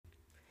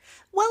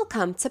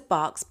Welcome to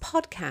Barks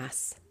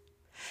Podcasts,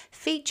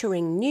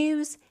 featuring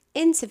news,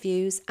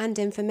 interviews and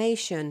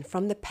information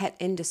from the pet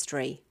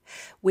industry.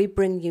 We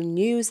bring you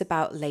news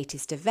about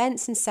latest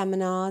events and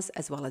seminars,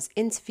 as well as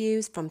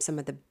interviews from some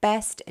of the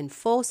best in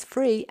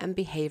force-free and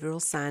behavioural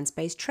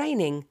science-based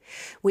training.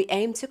 We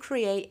aim to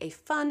create a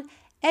fun,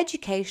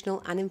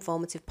 educational and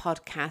informative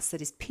podcast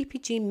that is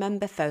PPG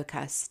member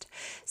focused.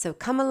 So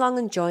come along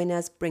and join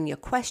us, bring your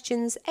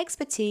questions,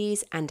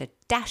 expertise and a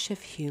dash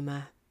of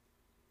humour.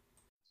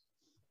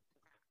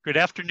 Good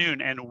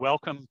afternoon and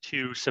welcome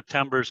to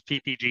September's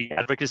PPG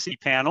Advocacy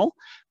Panel.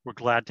 We're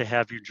glad to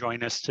have you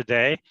join us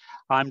today.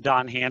 I'm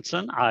Don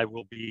Hanson. I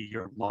will be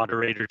your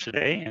moderator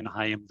today, and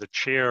I am the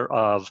chair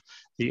of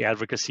the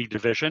Advocacy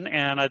Division.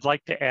 And I'd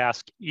like to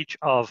ask each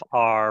of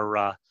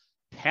our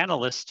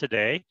panelists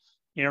today,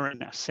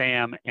 Erin,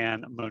 Sam,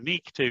 and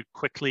Monique, to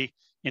quickly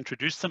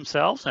introduce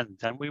themselves, and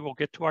then we will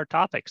get to our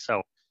topic.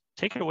 So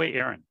take it away,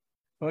 Erin.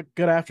 Well,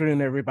 good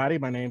afternoon, everybody.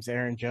 My name's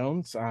Aaron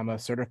Jones. I'm a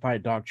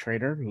certified dog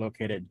trainer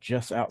located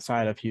just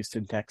outside of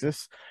Houston,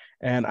 Texas,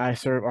 and I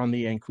serve on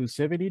the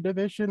Inclusivity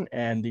Division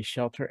and the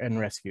Shelter and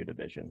Rescue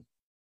Division.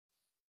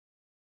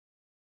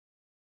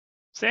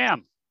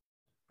 Sam.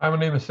 Hi, my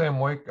name is Sam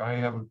Wyke. I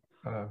have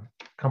a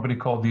company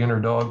called The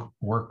Inner Dog,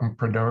 working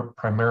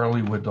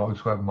primarily with dogs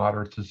who have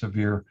moderate to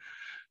severe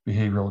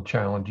behavioral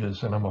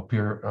challenges, and I'm up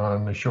here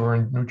on the shore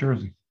in New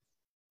Jersey.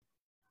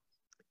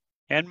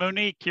 And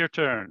Monique, your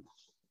turn.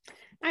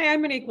 Hi,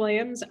 I'm Monique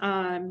Williams.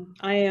 I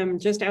am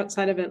just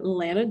outside of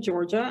Atlanta,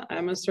 Georgia.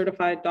 I'm a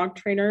certified dog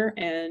trainer,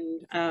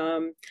 and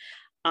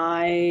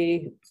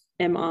I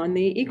am on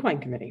the equine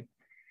committee.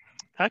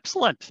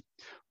 Excellent.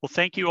 Well,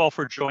 thank you all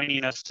for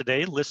joining us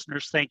today.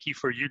 Listeners, thank you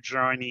for you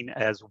joining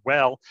as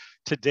well.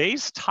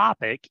 Today's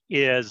topic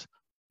is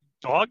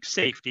dog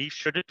safety.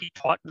 Should it be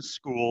taught in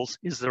schools?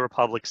 Is there a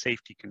public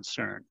safety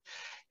concern?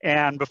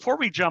 And before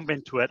we jump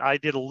into it, I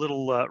did a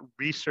little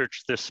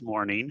research this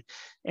morning,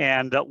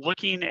 and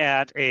looking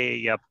at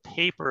a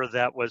paper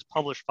that was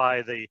published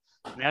by the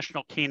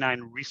National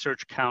Canine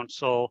Research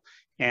Council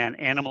and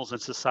Animals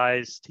and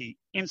Society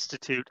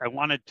Institute, I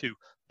wanted to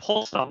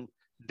pull some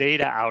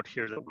data out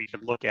here that we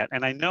can look at.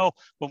 And I know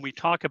when we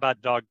talk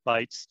about dog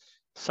bites,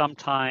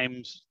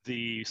 sometimes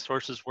the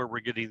sources where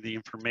we're getting the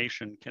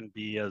information can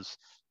be as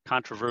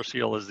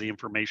controversial as the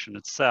information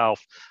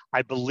itself.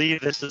 I believe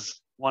this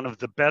is one of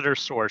the better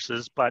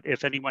sources, but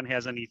if anyone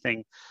has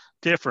anything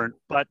different.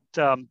 But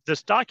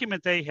this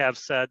document they have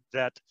said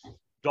that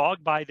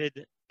dog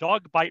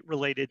bite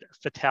related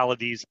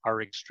fatalities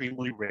are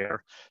extremely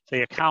rare.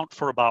 They account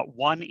for about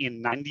 1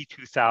 in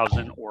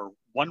 92,000 or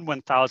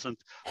 1/1000th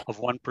of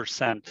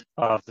 1%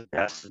 of the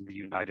deaths in the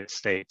United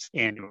States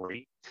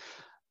annually.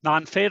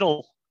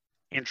 Non-fatal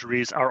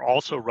injuries are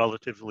also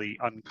relatively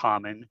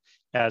uncommon,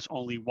 as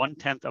only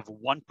 1/10 of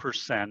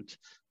 1%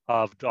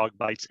 of dog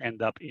bites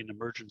end up in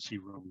emergency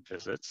room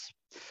visits.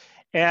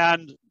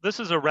 And this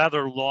is a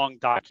rather long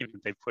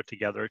document they've put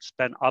together. It's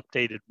been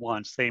updated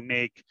once. They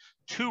make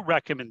 2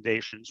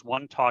 recommendations,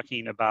 one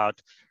talking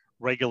about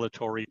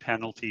regulatory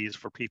penalties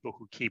for people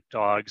who keep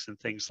dogs and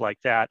things like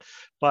that.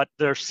 But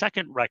their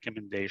second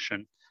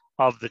recommendation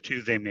of the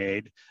 2 they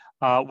made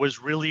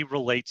really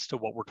relates to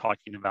what we're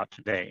talking about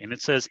today. And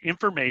it says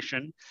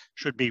information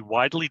should be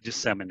widely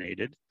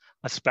disseminated,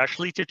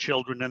 especially to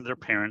children and their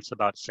parents,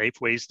 about safe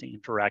ways to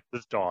interact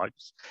with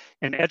dogs.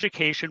 And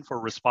education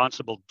for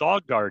responsible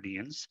dog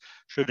guardians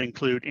should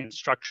include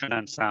instruction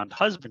on sound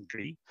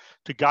husbandry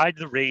to guide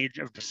the range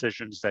of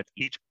decisions that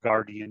each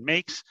guardian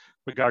makes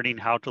regarding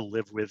how to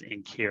live with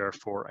and care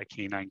for a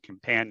canine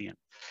companion.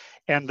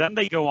 And then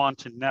they go on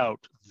to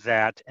note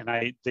that, and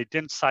they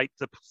didn't cite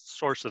the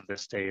source of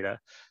this data,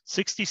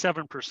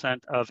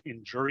 67% of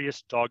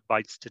injurious dog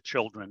bites to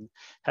children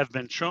have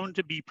been shown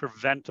to be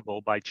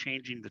preventable by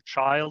changing the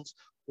child's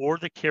or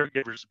the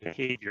caregiver's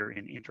behavior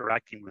in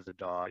interacting with the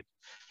dog.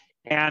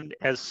 And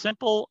as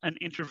simple an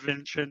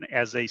intervention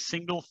as a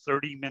single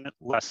 30-minute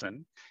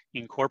lesson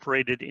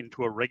incorporated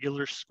into a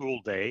regular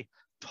school day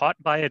taught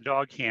by a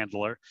dog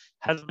handler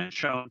has been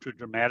shown to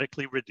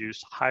dramatically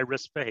reduce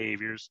high-risk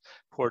behaviors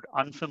toward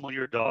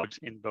unfamiliar dogs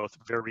in both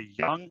very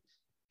young,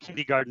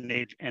 kindergarten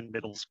age, and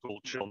middle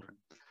school children.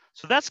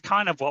 So that's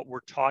kind of what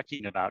we're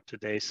talking about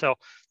today. So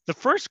the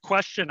first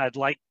question I'd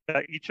like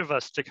each of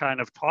us to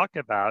kind of talk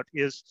about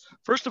is,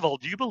 first of all,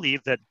 do you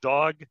believe that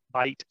dog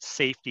bite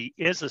safety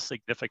is a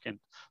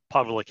significant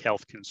public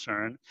health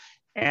concern?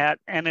 And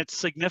it's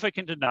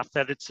significant enough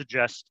that it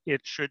suggests it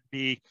should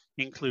be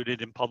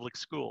included in public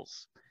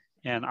schools.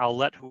 And I'll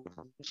let whoever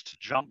wants to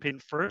jump in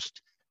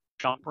first,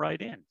 jump right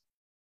in.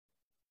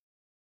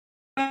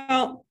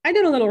 Well, I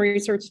did a little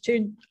research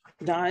too,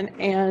 Don,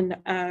 and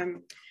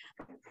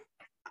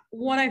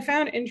what I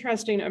found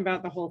interesting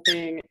about the whole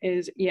thing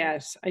is,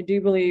 yes, I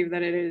do believe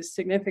that it is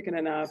significant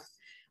enough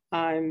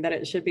that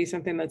it should be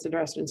something that's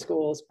addressed in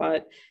schools.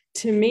 But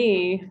to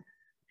me,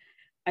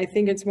 I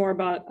think it's more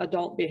about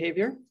adult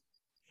behavior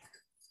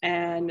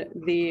and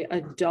the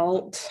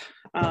adult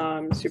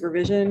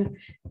supervision,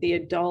 the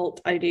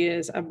adult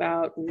ideas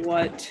about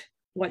what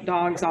what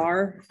dogs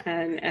are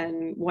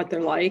and what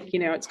they're like. You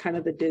know, it's kind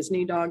of the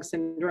Disney dog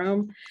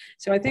syndrome.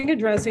 So I think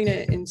addressing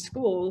it in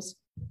schools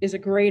is a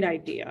great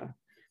idea,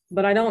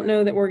 but I don't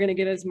know that we're going to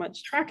get as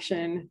much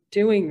traction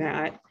doing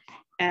that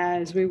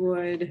as we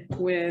would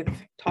with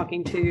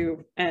talking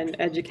to and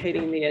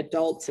educating the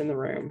adults in the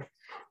room.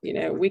 You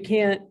know, we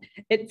can't,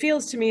 it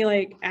feels to me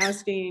like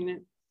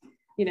asking,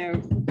 you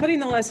know, putting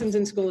the lessons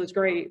in school is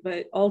great,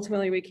 but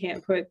ultimately we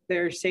can't put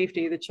their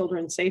safety, the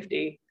children's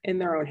safety, in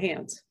their own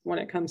hands when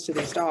it comes to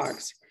these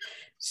dogs.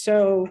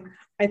 So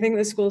I think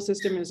the school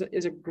system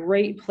is a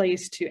great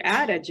place to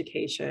add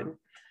education,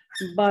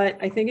 but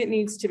I think it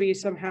needs to be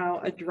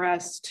somehow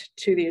addressed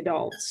to the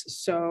adults.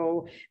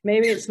 So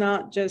maybe it's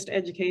not just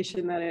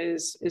education that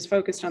is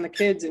focused on the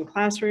kids in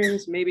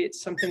classrooms. Maybe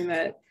it's something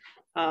that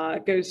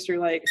goes through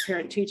like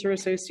parent-teacher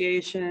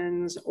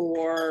associations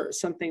or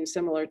something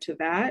similar to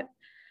that.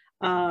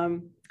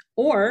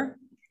 Or,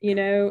 you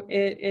know,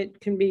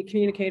 it can be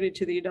communicated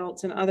to the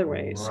adults in other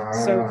ways.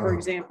 So for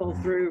example,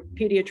 through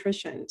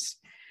pediatricians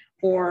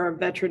or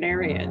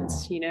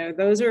veterinarians, you know,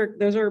 those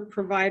are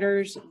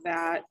providers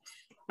that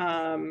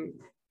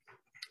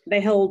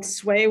they hold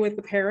sway with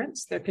the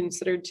parents. They're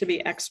considered to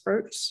be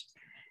experts,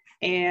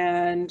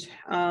 and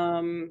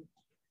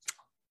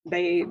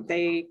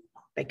they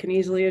can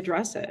easily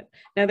address it.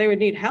 Now they would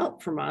need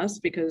help from us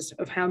because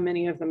of how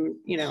many of them,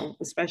 you know,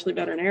 especially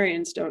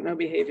veterinarians, don't know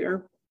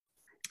behavior,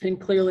 and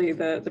clearly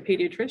the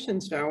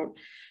pediatricians don't.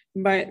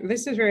 But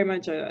this is very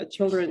much a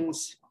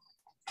children's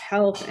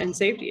health and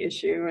safety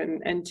issue,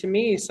 and to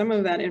me, some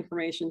of that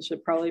information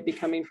should probably be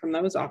coming from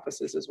those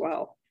offices as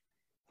well.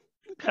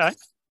 Okay,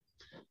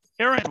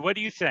 Aaron, what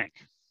do you think?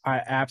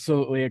 I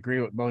absolutely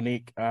agree with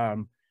Monique.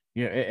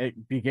 You know,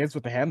 it begins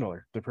with the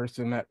handler, the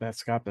person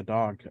that's got the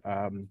dog,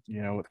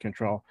 you know, with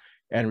control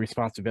and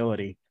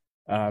responsibility.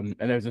 And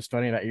it was just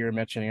funny that you were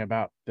mentioning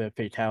about the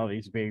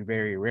fatalities being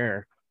very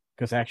rare,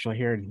 because actually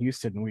here in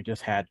Houston, we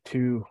just had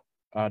 2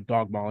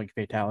 dog mauling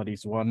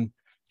fatalities, one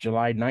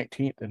July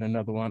 19th and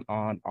another one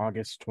on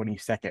August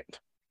 22nd.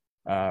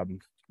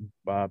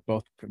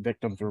 Both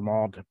victims were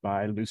mauled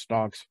by loose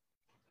dogs.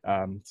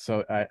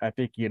 So I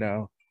think, you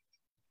know,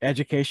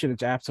 education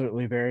is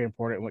absolutely very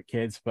important with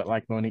kids, but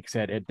like Monique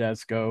said, it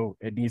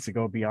needs to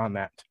go beyond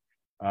that.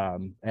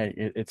 And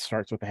it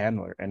starts with the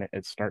handler, and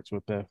it starts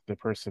with the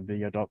person,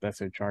 the adult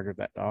that's in charge of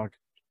that dog.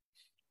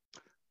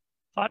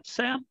 Thoughts,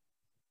 Sam?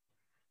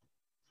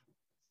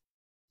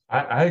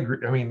 I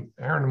agree. I mean,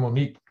 Aaron and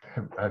Monique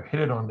have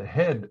hit it on the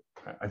head.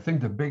 I think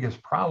the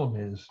biggest problem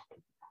is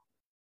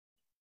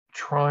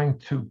trying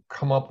to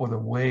come up with a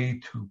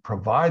way to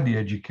provide the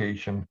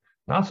education,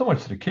 not so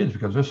much to the kids,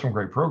 because there's some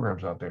great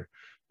programs out there,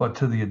 but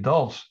to the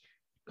adults,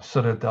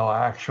 so that they'll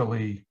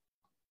actually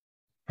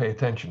pay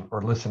attention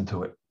or listen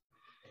to it.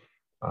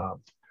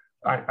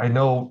 I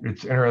know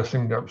it's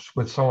interesting that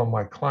with some of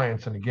my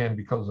clients, and again,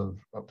 because of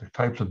the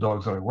types of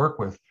dogs that I work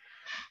with,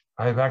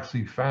 I've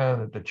actually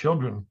found that the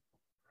children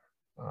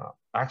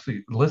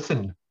actually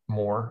listen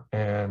more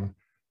and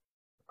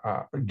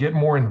get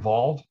more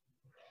involved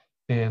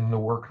in the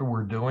work that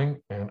we're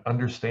doing and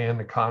understand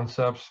the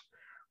concepts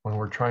when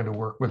we're trying to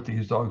work with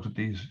these dogs with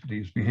these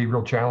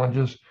behavioral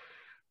challenges.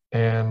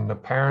 And the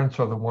parents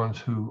are the ones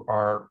who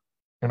are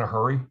in a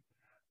hurry,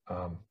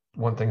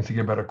 want things to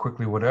get better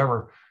quickly,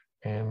 whatever.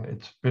 And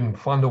it's been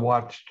fun to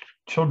watch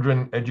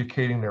children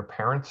educating their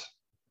parents.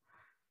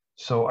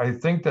 So I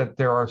think that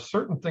there are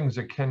certain things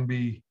that can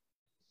be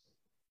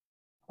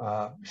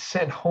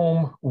sent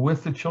home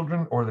with the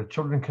children, or the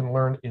children can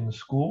learn in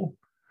school,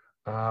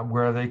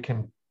 where they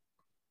can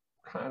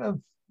kind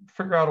of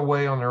figure out a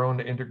way on their own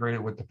to integrate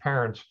it with the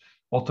parents.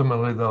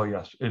 Ultimately, though,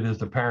 yes, it is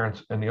the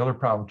parents. And the other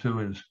problem too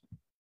is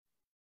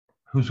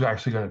who's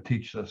actually going to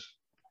teach this,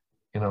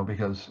 you know,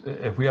 because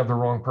if we have the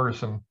wrong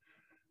person,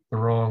 the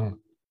wrong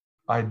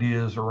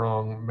ideas, the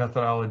wrong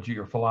methodology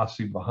or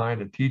philosophy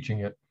behind it,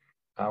 teaching it,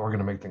 we're going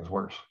to make things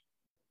worse.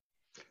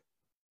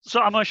 So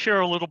I'm going to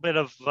share a little bit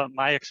of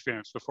my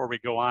experience before we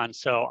go on.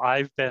 So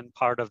I've been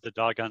part of the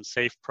Doggone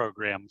Safe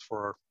program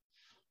for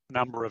a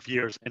number of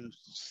years, and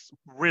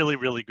really,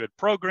 really good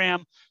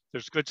program.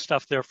 There's good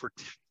stuff there for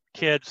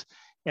kids.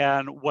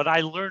 And what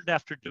I learned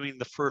after doing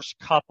the first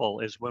couple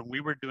is when we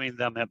were doing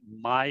them at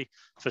my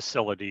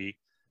facility,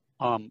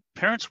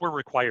 parents were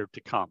required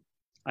to come.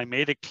 I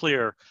made it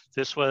clear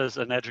this was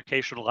an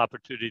educational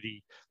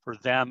opportunity for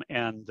them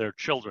and their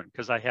children,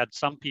 because I had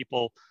some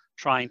people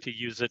trying to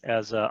use it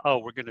as a, oh,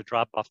 we're going to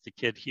drop off the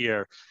kid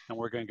here and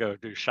we're going to go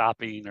do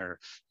shopping, or,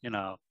 you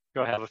know,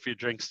 go have a few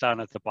drinks down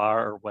at the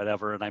bar or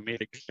whatever. And I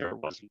made it clear it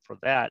wasn't for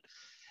that.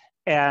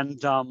 And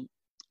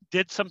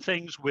did some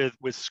things with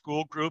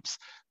school groups.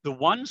 The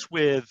ones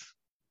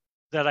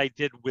that I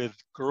did with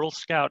Girl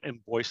Scout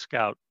and Boy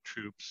Scout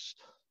troops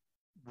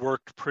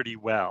worked pretty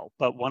well.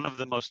 But one of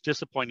the most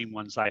disappointing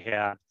ones I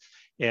had,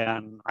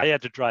 and I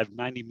had to drive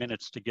 90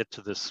 minutes to get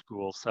to this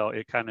school, so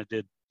it kind of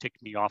did tick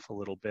me off a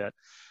little bit.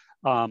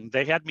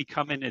 They had me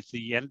come in at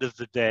the end of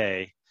the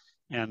day,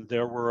 and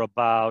there were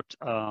about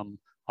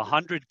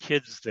 100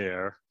 kids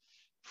there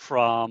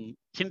from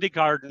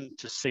kindergarten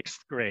to 6th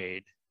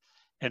grade.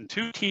 and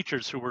two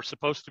teachers who were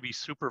supposed to be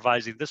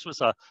supervising. This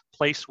was a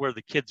place where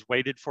the kids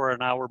waited for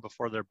an hour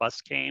before their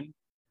bus came.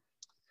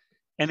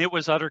 And it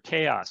was utter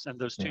chaos. And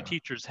those two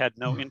teachers had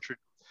no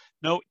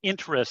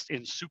interest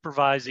in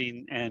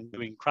supervising and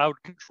doing crowd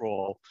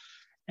control.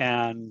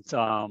 And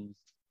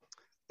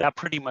that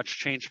pretty much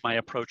changed my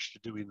approach to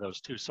doing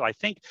those two. So I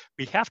think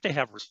we have to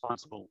have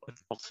responsible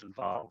adults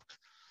involved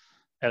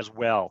as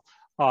well.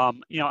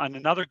 You know, and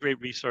another great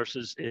resource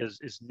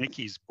is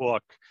Nikki's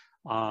book.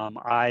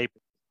 I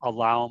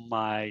allow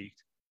my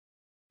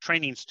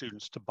training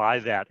students to buy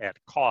that at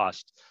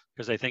cost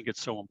because I think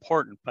it's so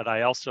important, but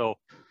I also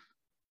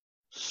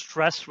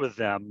stress with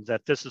them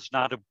that this is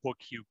not a book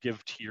you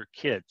give to your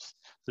kids.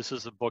 This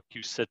is a book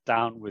you sit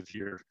down with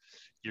your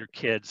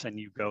kids and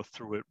you go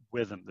through it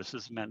with them. This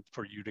is meant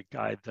for you to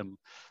guide them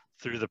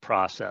through the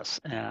process.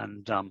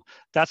 And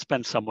that's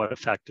been somewhat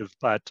effective,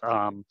 but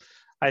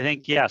I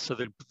think, yeah, so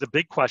the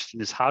big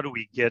question is how do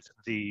we get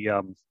the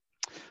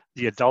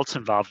adults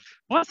involved?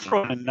 I want to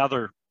throw in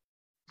another,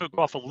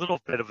 go off a little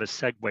bit of a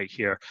segue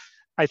here.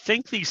 I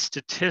think these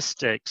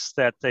statistics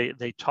that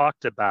they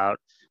talked about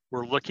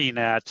were looking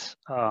at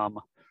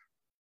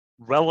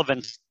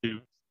relevance to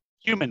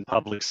human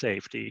public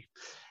safety.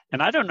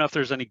 And I don't know if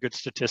there's any good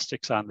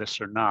statistics on this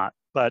or not,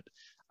 but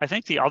I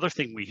think the other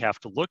thing we have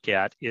to look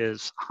at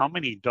is how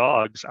many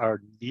dogs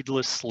are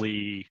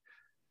needlessly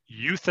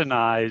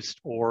euthanized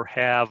or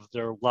have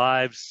their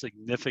lives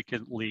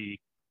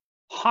significantly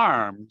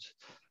harmed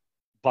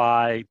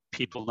by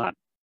people not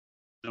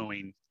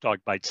knowing dog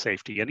bite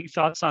safety. Any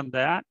thoughts on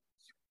that?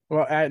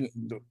 Well, and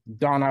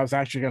Don, I was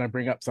actually going to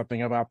bring up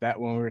something about that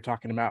when we were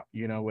talking about,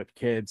 you know, with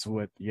kids,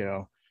 with, you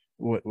know,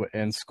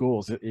 in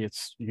schools.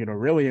 It's, you know,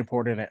 really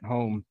important at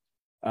home.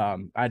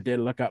 I did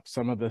look up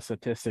some of the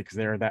statistics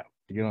there that,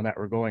 you know, that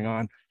were going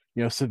on.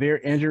 You know, severe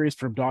injuries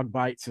from dog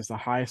bites is the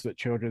highest with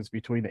children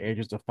between the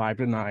ages of 5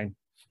 to 9.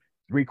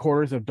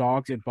 3/4 of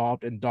dogs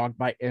involved in dog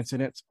bite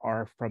incidents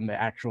are from the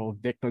actual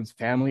victim's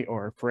family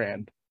or a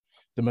friend.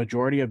 The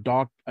majority of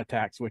dog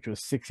attacks, which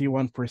was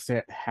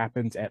 61%,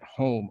 happens at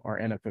home or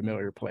in a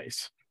familiar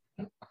place.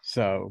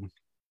 So,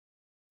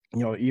 you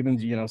know, even,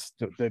 you know,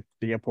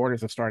 the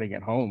importance of starting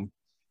at home,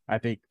 I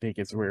think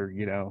is where,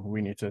 you know,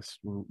 we need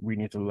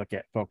to look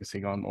at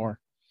focusing on more.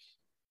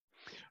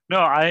 No,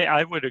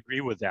 I would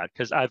agree with that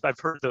because I've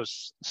heard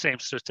those same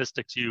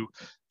statistics you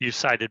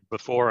cited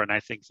before, and I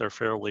think they're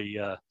fairly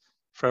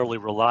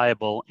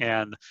reliable.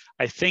 And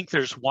I think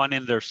there's one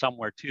in there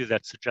somewhere too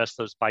that suggests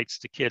those bites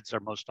to kids are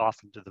most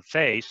often to the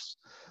face,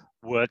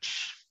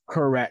 which...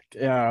 Correct.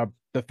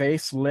 The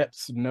face,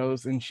 lips,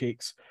 nose, and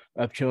cheeks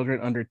of children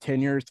under 10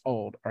 years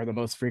old are the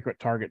most frequent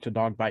target to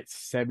dog bites,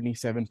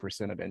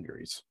 77% of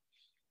injuries.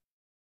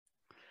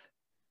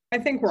 I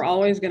think we're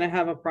always going to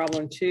have a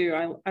problem too.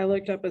 I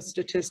looked up a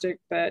statistic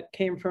that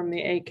came from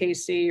the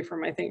AKC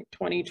from, I think,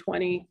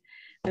 2020.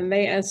 And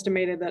they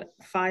estimated that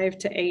 5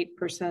 to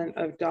 8%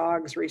 of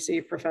dogs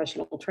receive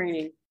professional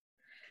training.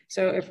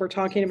 So if we're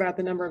talking about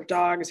the number of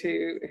dogs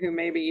who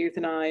may be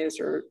euthanized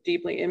or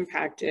deeply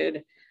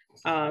impacted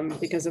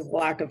because of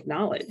lack of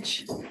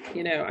knowledge,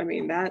 you know, I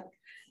mean,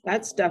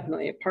 that's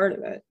definitely a part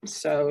of it.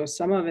 So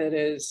some of it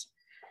is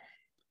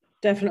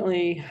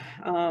definitely,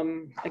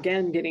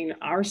 again, getting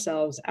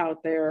ourselves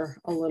out there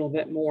a little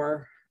bit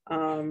more.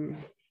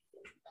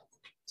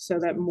 So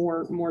that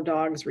more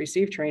dogs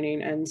receive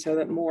training and so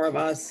that more of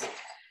us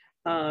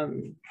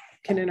can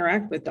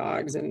interact with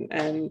dogs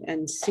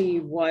and see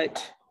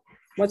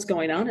what's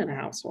going on in a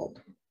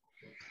household.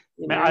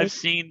 You know? I've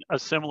seen a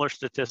similar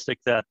statistic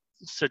that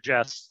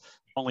suggests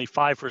only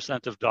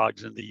 5% of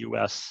dogs in the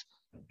US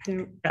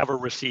ever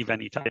receive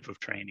any type of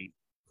training.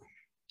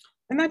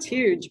 And that's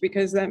huge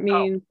because that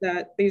means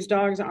that these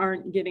dogs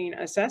aren't getting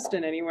assessed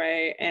in any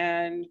way.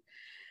 And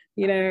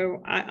you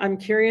know, I'm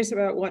curious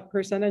about what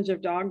percentage of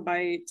dog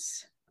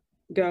bites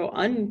go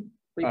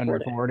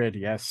unreported.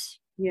 Yes.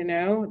 You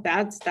know,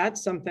 that's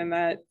something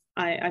that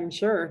I'm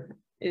sure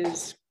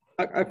is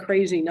a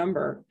crazy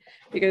number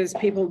because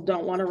people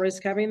don't want to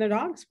risk having their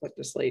dogs put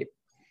to sleep.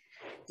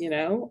 You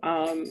know,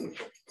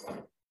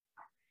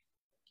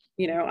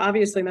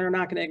 obviously they're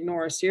not going to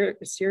ignore a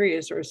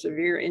serious or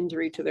severe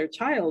injury to their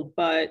child,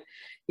 but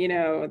you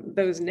know,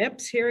 those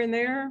nips here and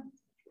there,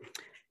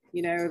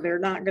 you know,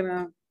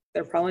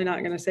 they're probably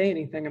not going to say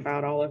anything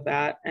about all of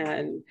that.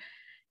 And,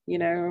 you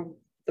know,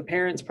 the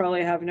parents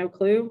probably have no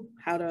clue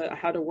how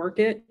to work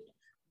it.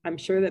 I'm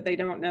sure that they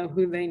don't know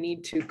who they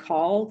need to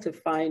call to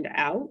find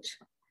out.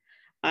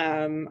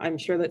 I'm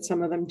sure that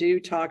some of them do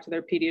talk to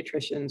their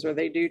pediatricians or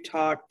they do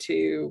talk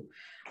to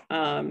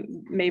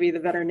maybe the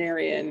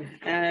veterinarian,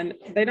 and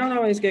they don't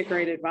always get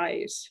great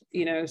advice,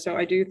 you know. So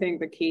I do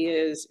think the key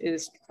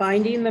is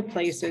finding the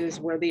places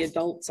where the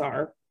adults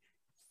are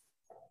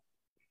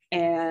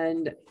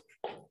and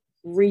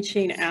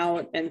reaching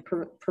out and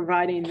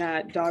providing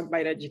that dog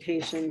bite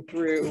education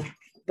through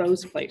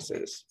those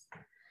places.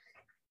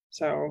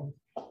 So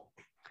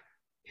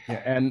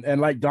yeah,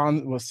 and like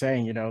Don was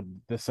saying, you know,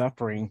 the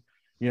suffering,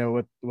 you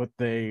know, with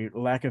the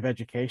lack of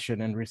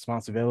education and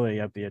responsibility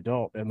of the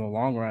adult in the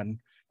long run,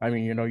 I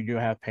mean, you do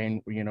have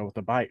pain, with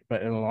the bite,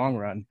 but in the long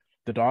run,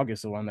 the dog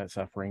is the one that's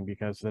suffering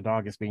because the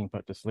dog is being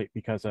put to sleep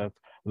because of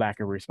lack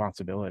of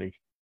responsibility.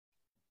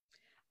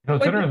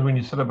 It's interesting when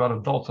you said about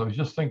adults. I was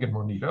just thinking,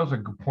 Monique, that was a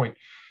good point.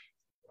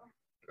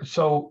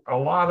 So a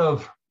lot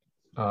of,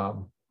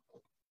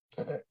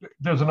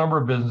 there's a number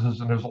of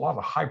businesses, and there's a lot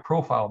of high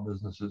profile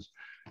businesses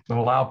that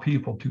allow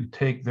people to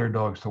take their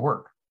dogs to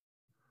work.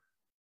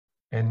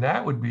 And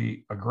that would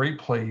be a great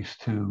place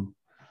to,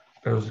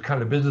 those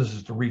kind of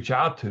businesses to reach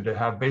out to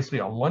have basically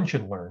a lunch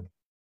and learn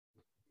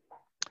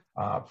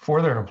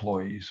for their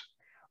employees,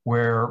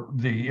 where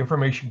the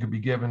information could be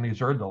given.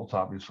 These are adults,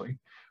 obviously,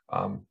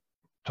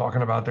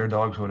 talking about their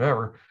dogs,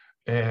 whatever,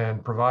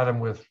 and provide them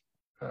with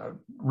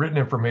written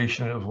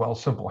information as well,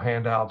 simple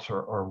handouts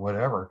or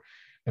whatever.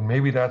 And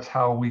maybe that's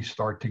how we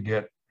start to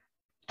get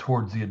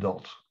towards the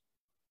adults.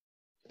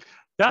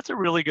 That's a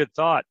really good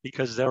thought,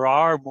 because there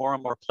are more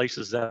and more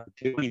places that are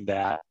doing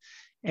that.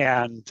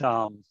 And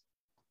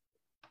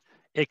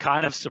it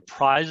kind of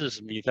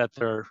surprises me that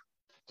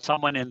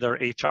someone in their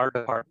HR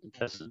department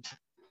hasn't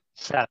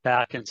sat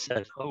back and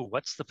said, oh,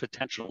 what's the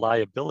potential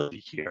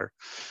liability here?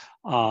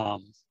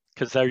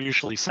 Because they're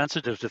usually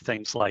sensitive to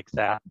things like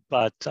that.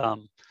 But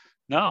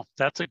no,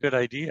 that's a good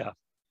idea.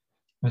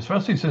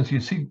 Especially since you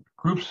see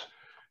groups,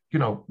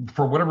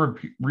 for whatever,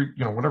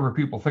 whatever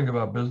people think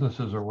about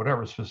businesses or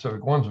whatever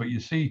specific ones, but you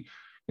see,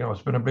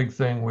 it's been a big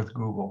thing with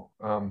Google,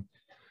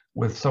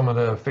 with some of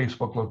the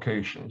Facebook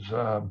locations.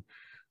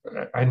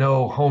 I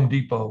know Home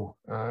Depot,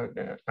 I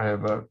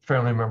have a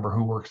family member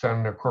who works down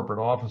in their corporate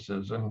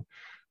offices, and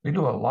they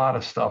do a lot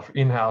of stuff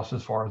in-house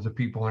as far as the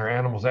people and their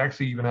animals. They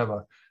actually even have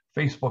a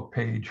Facebook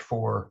page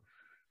for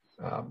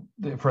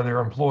their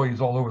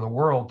employees all over the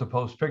world to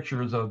post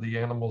pictures of the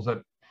animals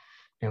that,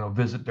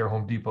 visit their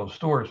Home Depot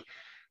stores.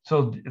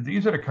 So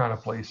these are the kind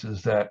of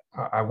places that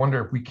I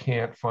wonder if we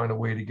can't find a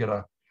way to get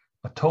a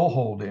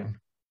toehold in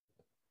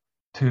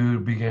to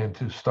begin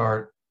to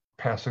start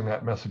passing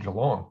that message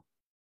along.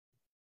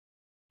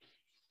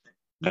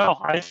 No,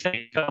 I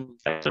think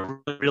that's a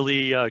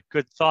really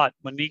good thought.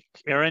 Monique,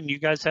 Aaron, you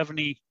guys have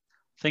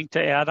anything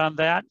to add on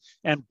that?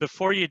 And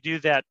before you do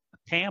that,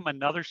 Pam,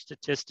 another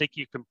statistic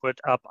you can put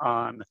up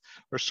on,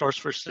 or source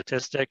for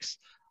statistics,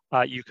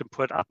 you can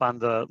put up on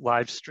the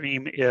live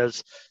stream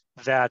is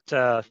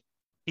that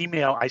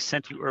email I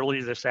sent you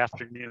earlier this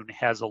afternoon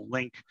has a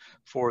link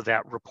for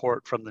that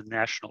report from the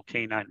National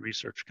Canine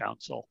Research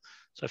Council.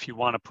 So if you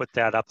want to put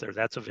that up there,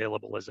 that's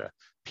available as a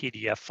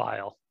PDF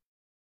file.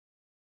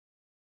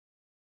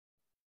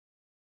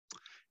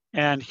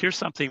 And here's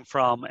something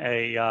from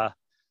a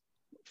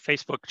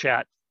Facebook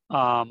chat.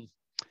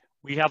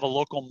 We have a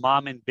local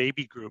mom and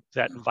baby group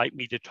that invite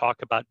me to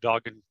talk about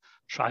dog and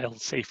child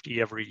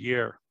safety every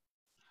year.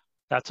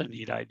 That's a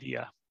neat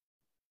idea.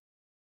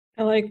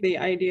 I like the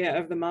idea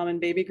of the mom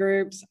and baby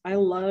groups. I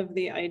love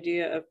the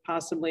idea of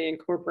possibly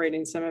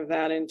incorporating some of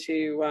that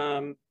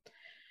into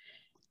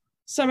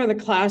some of the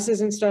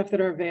classes and stuff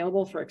that are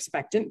available for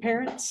expectant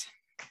parents.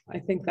 I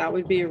think that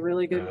would be a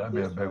really good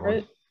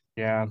one.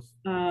 Yeah.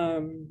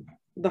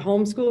 The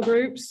homeschool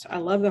groups. I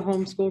love the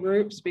homeschool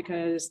groups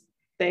because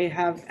they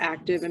have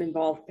active and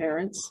involved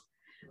parents.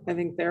 I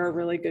think they're a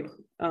really good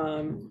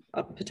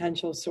a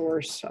potential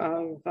source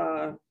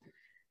of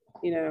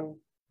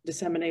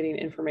disseminating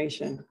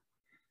information.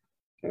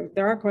 So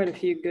there are quite a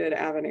few good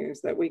avenues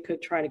that we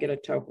could try to get a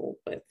toehold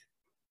with.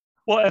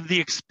 Well, and the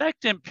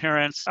expectant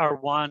parents are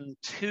one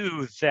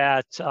too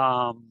that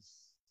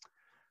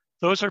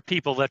those are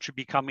people that should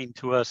be coming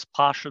to us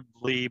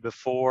possibly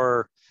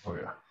before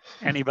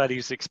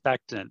anybody's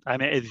expectant. I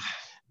mean,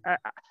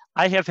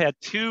 I have had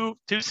two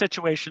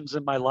situations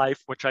in my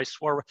life, which I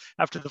swore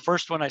after the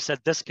first one, I said,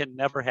 this can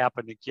never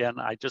happen again.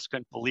 I just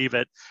couldn't believe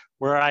it,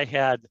 where I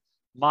had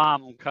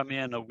mom come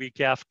in a week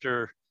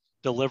after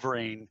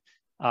delivering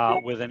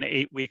with an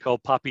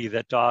 8-week-old puppy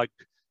that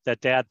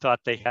dad thought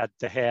they had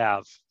to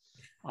have.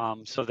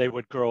 So they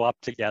would grow up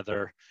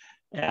together.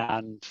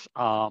 And,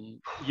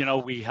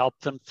 we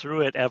helped them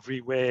through it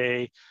every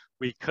way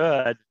we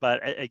could, but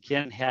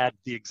again, had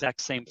the exact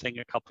same thing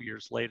a couple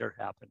years later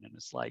happen. And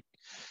it's like,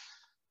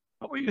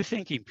 what were you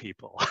thinking,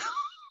 people?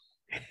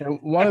 And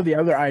one of the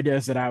other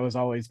ideas that I was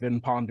always been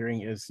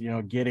pondering is,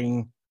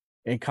 getting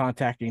and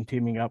contacting,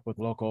 teaming up with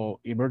local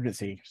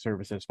emergency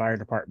services, fire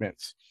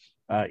departments,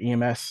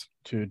 EMS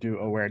to do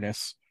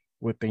awareness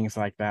with things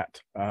like that.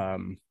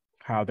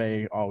 How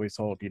they always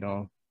hold,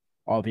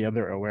 all the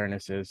other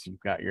awarenesses. You've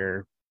got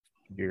your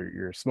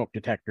smoke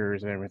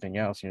detectors and everything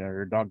else.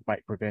 Your dog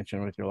bite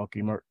prevention with your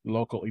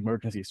local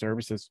emergency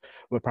services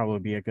would probably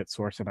be a good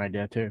source and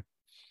idea too.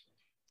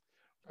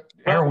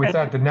 Aaron, with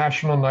that, the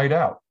National Night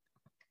Out.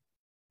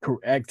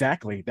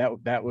 Exactly. That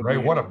would right.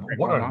 Be what a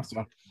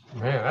awesome.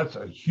 Man, that's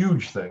a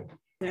huge thing.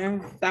 Yeah,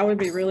 that would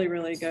be really,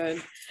 really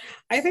good.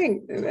 I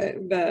think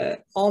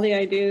that all the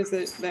ideas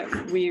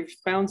that we've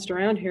bounced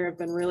around here have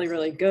been really,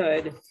 really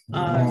good.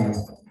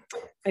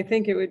 I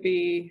think it would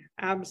be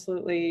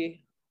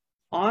absolutely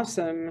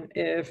awesome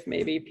if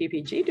maybe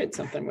PPG did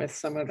something with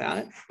some of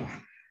that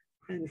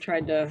and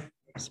tried to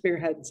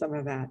spearhead some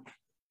of that.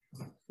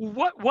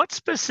 What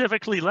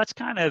specifically, let's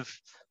kind of,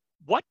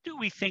 what do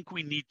we think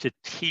we need to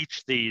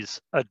teach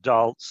these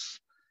adults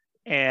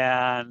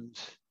and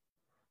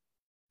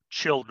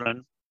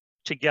children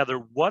together?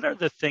 What are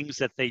the things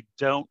that they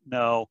don't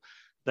know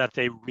that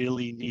they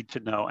really need to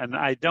know? And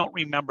I don't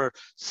remember,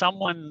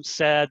 someone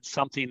said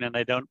something and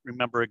I don't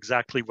remember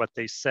exactly what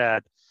they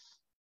said,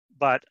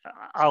 but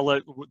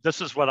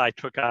this is what I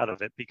took out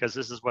of it, because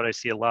this is what I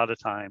see a lot of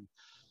time,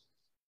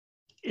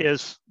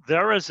 is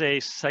there is a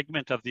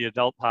segment of the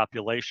adult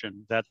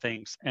population that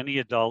thinks any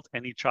adult,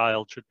 any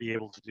child should be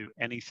able to do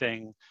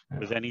anything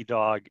with any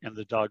dog, and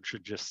the dog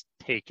should just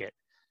take it.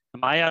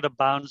 Am I out of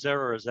bounds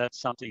there, or is that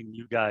something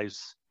you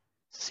guys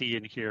see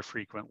and hear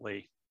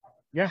frequently?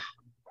 Yeah.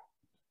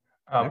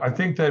 I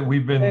think that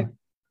we've been,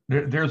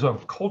 there's a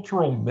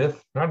cultural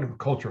myth, not even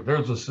culture,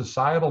 there's a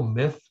societal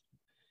myth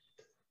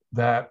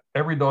that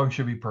every dog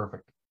should be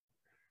perfect.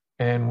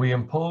 And we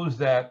impose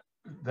that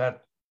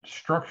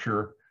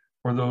structure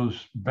or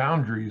those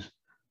boundaries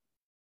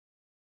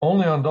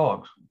only on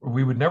dogs.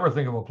 We would never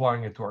think of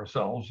applying it to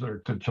ourselves or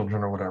to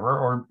children or whatever,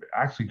 or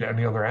actually to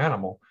any other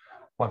animal.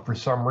 But for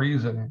some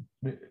reason,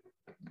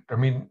 I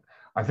mean,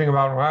 I think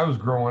about when I was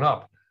growing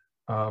up,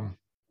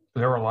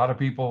 there were a lot of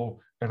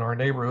people in our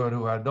neighborhood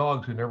who had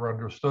dogs who never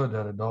understood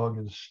that a dog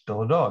is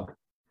still a dog.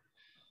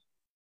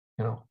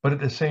 You know, but at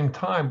the same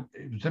time,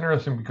 it was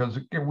interesting because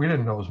again, we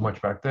didn't know as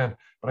much back then,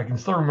 but I can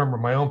still remember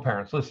my own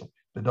parents. Listen,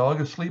 the dog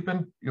is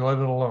sleeping, you let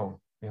it alone.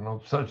 You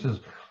know, such as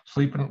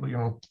sleeping, you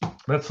know,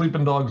 let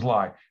sleeping dogs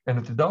lie. And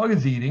if the dog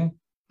is eating,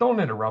 don't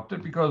interrupt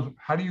it, because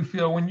how do you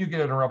feel when you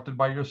get interrupted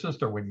by your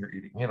sister when you're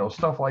eating? You know,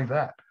 stuff like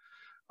that.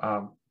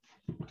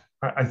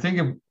 I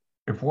think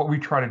if what we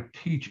try to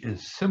teach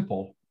is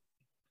simple,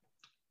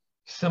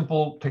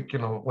 take, you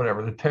know,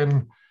 whatever, the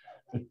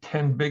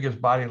 10 biggest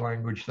body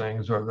language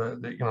things, or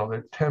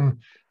the 10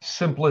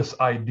 simplest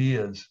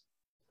ideas,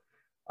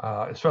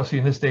 especially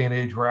in this day and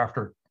age where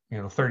after,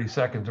 30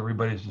 seconds,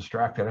 everybody's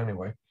distracted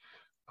anyway.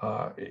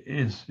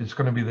 It's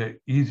going to be the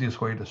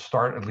easiest way to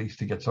start, at least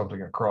to get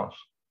something across.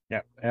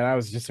 Yeah, and I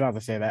was just about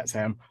to say that,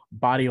 Sam.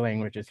 Body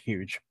language is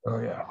huge. Oh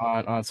yeah,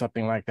 on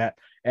something like that.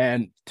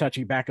 And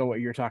touching back on what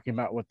you're talking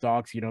about with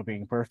dogs,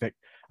 being perfect,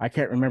 I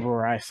can't remember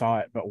where I saw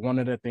it, but one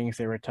of the things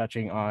they were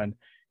touching on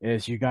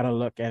is you got to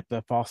look at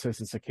the false sense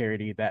of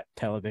security that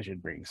television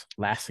brings.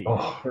 Lassie,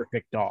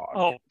 perfect dog.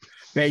 Oh.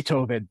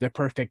 Beethoven, the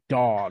perfect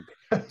dog.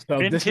 So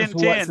this is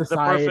what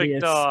society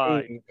is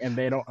seeing, and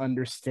they don't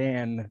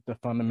understand the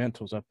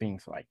fundamentals of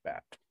things like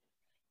that.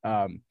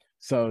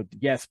 So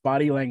yes,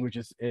 body language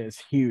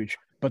is huge.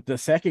 But the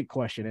second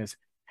question is,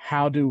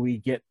 how do we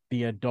get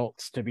the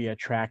adults to be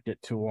attracted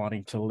to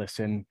wanting to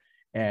listen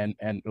and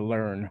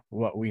learn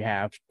what we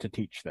have to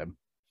teach them?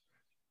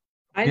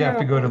 You have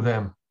to go to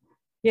them.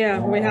 Yeah,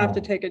 we have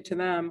to take it to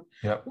them.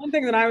 Yep. One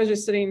thing that I was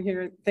just sitting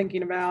here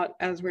thinking about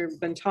as we've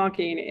been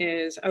talking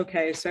is,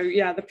 okay, so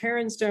yeah, the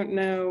parents don't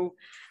know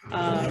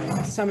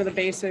some of the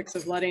basics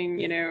of letting,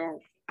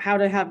 how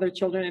to have their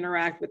children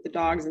interact with the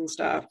dogs and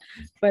stuff.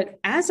 But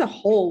as a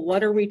whole,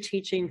 what are we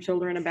teaching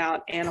children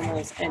about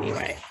animals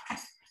anyway?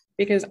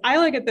 Because I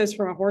look at this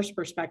from a horse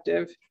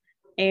perspective,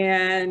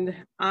 and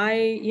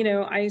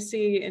I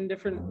see in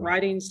different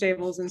riding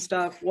stables and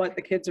stuff what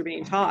the kids are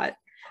being taught.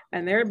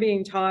 And they're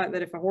being taught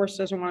that if a horse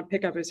doesn't want to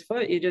pick up his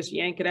foot, you just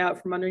yank it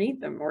out from underneath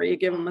them, or you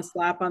give them a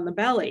slap on the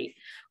belly,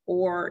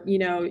 or,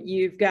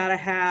 you've got to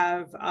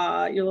have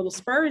your little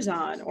spurs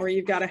on, or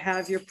you've got to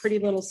have your pretty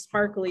little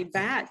sparkly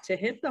bat to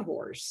hit the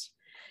horse,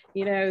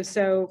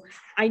 So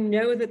I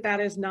know that that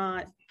is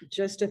not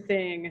just a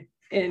thing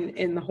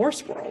in the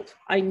horse world.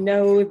 I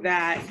know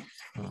that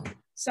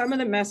some of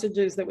the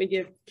messages that we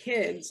give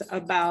kids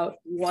about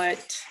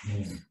what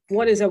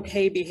is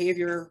okay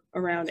behavior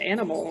around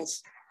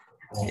animals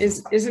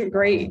isn't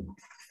great.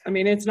 I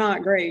mean, it's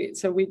not great.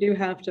 So we do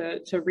have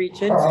to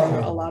reach into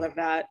a lot of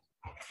that,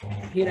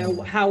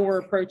 how we're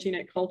approaching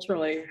it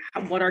culturally,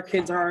 what our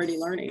kids are already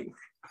learning.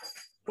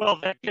 Well,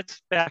 that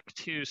gets back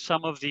to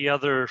some of the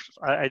other,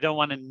 I don't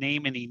want to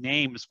name any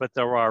names, but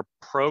there are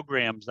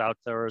programs out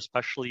there,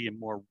 especially in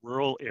more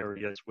rural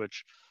areas,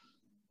 which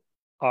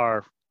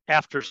are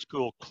after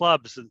school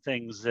clubs and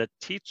things that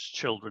teach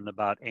children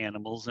about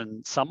animals.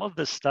 And some of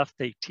the stuff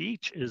they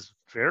teach is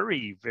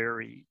very,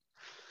 very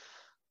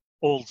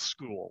old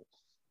school,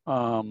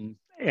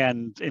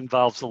 and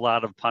involves a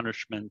lot of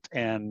punishment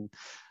and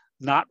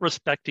not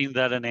respecting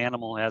that an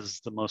animal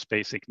has the most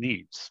basic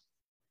needs.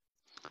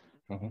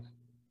 Mm-hmm.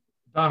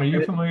 Don, are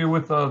you familiar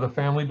with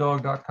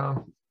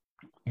thefamilydog.com?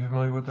 You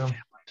familiar with them?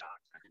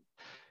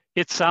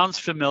 It sounds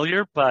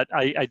familiar, but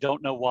I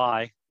don't know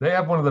why. They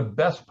have one of the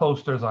best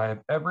posters I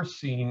have ever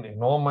seen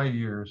in all my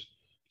years.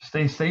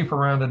 Stay safe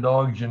around the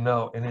dogs,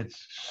 and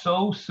it's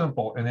so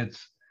simple, and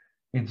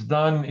it's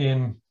done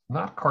in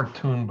not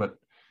cartoon, but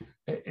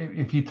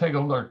if you take a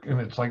look,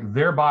 and it's like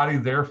their body,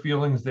 their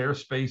feelings, their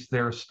space,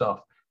 their stuff.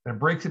 And it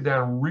breaks it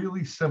down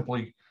really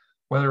simply,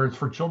 whether it's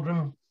for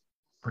children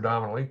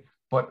predominantly,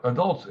 but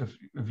adults,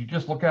 if you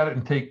just look at it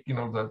and take,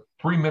 the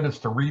 3 minutes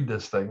to read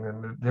this thing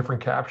and the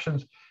different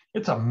captions,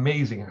 it's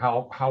amazing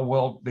how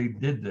well they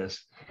did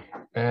this.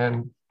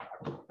 And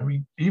I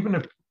mean, even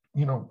if,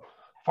 you know,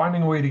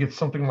 finding a way to get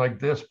something like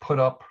this put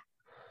up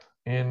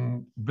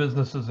in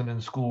businesses and in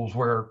schools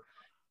where,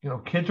 you know,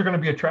 kids are going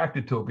to be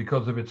attracted to it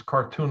because of its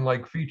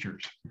cartoon-like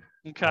features.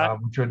 Okay.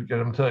 Which would get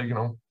them to, you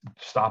know,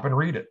 stop and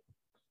read it.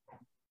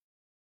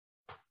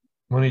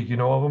 Monique, you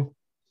know of them?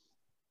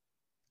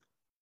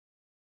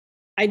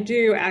 I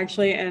do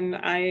actually, and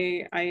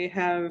I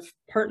have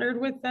partnered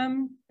with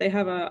them. They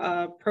have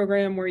a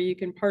program where you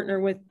can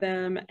partner with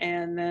them,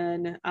 and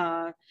then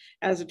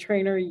as a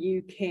trainer,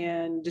 you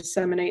can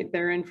disseminate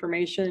their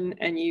information,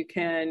 and you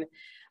can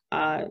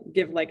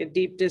give like a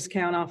deep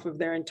discount off of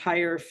their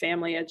entire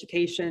family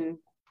education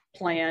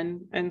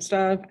plan and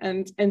stuff.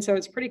 And so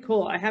it's pretty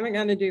cool. I haven't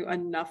gotten to do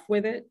enough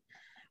with it,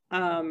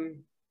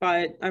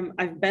 but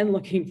I've been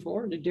looking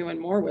forward to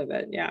doing more with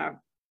it. Yeah.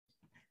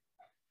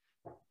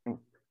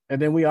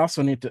 And then we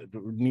also need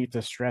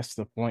to stress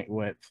the point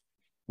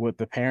with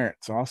the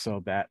parents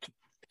also that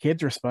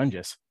kids are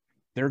sponges.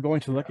 They're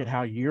going to look at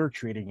how you're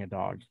treating a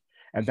dog,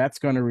 and that's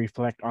going to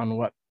reflect on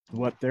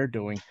what they're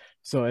doing.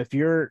 So if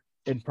you're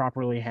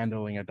improperly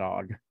handling a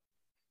dog,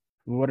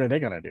 what are they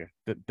going to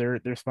do?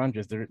 They're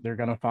sponges. They're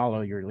going to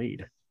follow your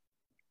lead.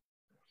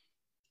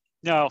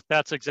 No,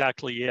 that's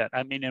exactly it.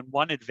 I mean, and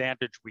one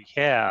advantage we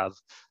have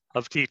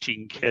of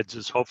teaching kids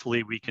is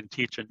hopefully we can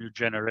teach a new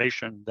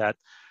generation that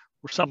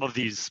some of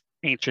these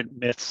ancient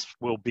myths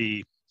will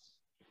be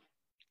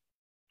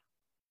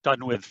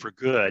done with for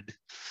good.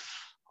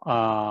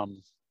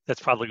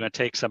 That's probably going to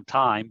take some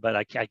time, but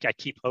I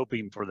keep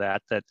hoping for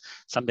that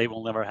someday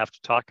we'll never have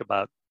to talk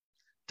about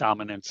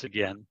dominance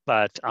again.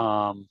 But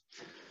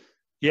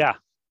yeah.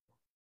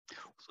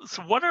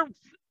 So what are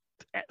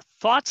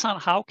thoughts on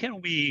how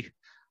can we,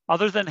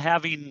 other than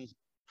having,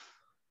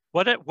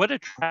 what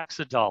attracts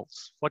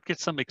adults? What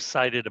gets them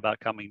excited about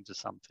coming to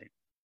something?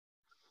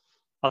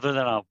 Other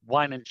than a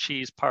wine and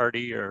cheese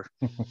party or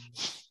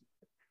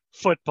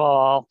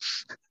football,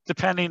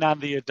 depending on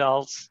the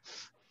adults.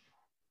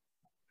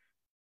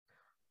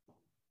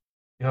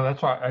 You know,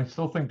 that's why I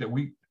still think that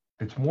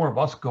it's more of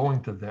us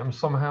going to them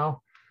somehow.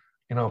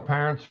 You know,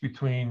 parents,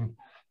 between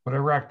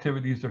whatever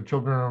activities their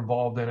children are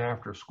involved in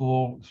after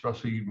school,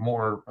 especially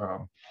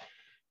more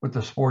with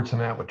the sports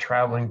and that, with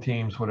traveling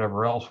teams,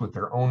 whatever else, with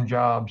their own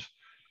jobs.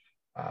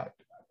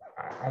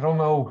 I don't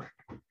know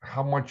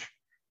how much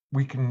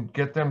we can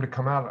get them to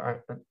come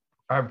out.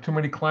 I have too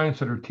many clients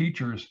that are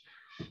teachers,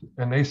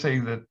 and they say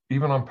that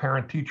even on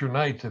parent-teacher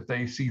nights, if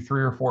they see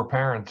 3 or 4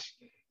 parents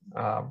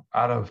out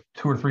of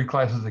 2 or 3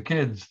 classes of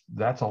kids,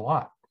 that's a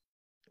lot.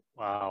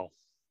 Wow.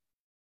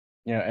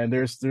 Yeah, and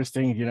there's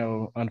things, you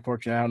know,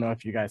 unfortunately, I don't know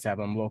if you guys have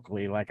them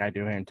locally like I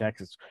do here in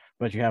Texas,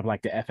 but you have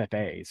like the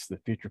FFAs, the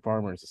Future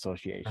Farmers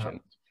Association,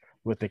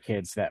 with the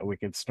kids that we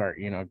could start,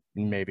 you know,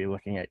 maybe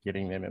looking at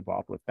getting them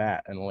involved with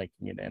that and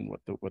linking it in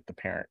with the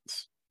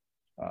parents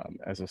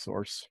as a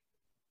source.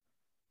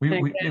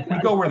 If we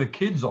go where the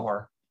kids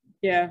are,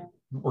 yeah,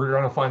 we're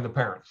going to find the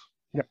parents.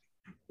 Yep.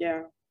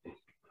 Yeah.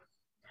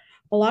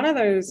 A lot of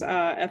those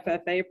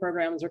FFA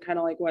programs are kind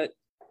of like what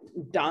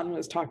Don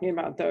was talking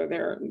about, though.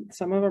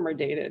 Some of them are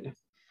dated.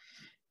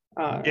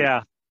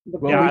 Yeah.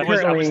 Well,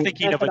 I was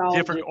thinking of a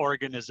different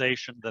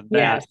organization than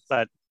that, yes.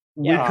 but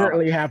we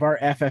currently have our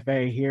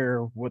FFA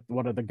here with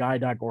one of the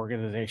guide dog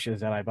organizations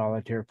that I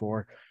volunteer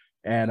for,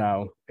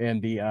 and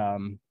in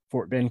the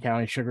Fort Bend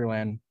County Sugar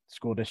Land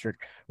School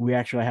District, we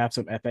actually have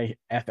some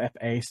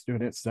FFA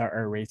students that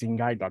are raising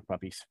guide dog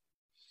puppies.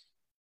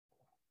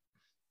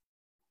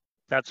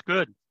 That's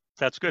good.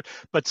 That's good.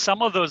 But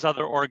some of those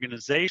other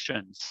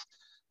organizations,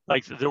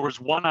 like there was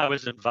one I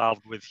was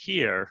involved with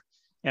here,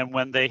 and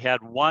when they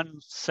had one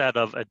set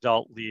of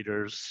adult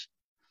leaders,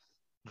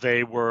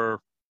 they were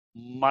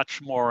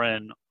much more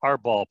in our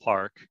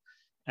ballpark,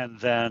 and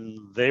then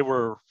they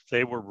were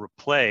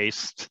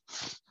replaced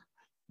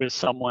with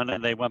someone,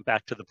 and they went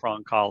back to the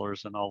prong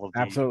collars and all of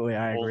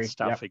the old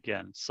stuff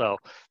again. So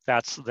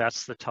that's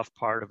the tough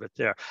part of it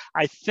there.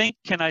 I think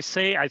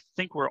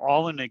we're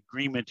all in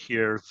agreement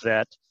here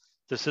that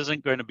this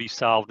isn't going to be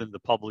solved in the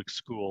public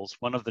schools.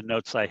 One of the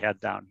notes I had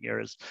down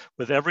here is,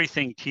 with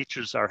everything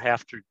teachers are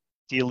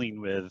dealing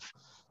with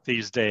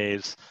these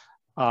days,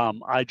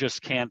 I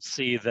just can't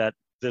see that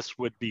this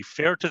would be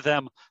fair to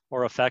them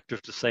or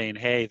effective to saying,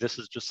 hey, this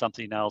is just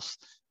something else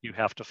you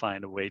have to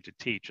find a way to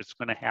teach. It's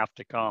going to have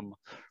to come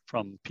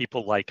from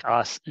people like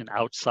us and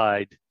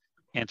outside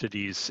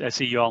entities. I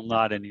see you all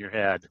nodding your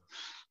head.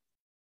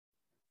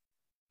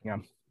 Yeah.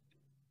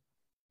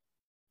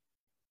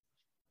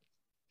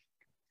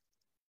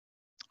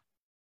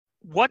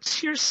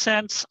 What's your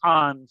sense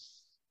on,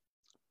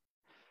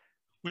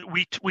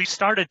 we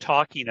started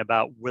talking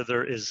about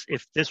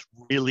if this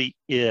really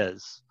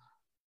is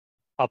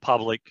a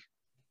public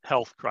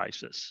health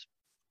crisis.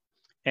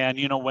 And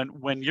you know,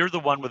 when you're the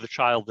one with a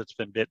child that's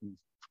been bitten,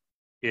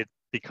 it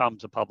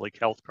becomes a public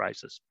health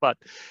crisis. But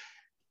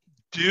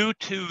due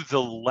to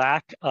the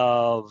lack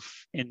of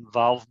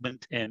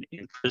involvement and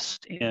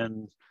interest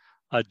in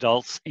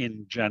adults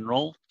in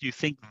general, do you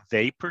think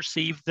they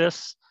perceive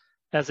this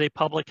as a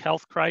public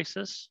health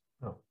crisis?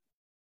 No.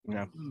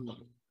 Yeah.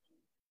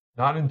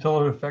 Not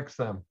until it affects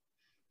them.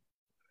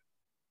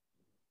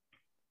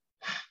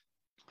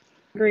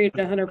 Agreed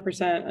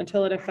 100%.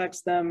 Until it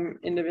affects them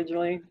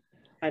individually,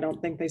 I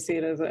don't think they see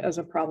it as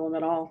a problem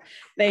at all.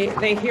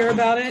 They hear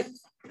about it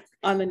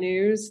on the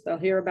news. They'll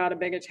hear about a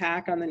big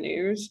attack on the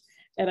news.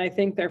 And I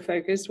think their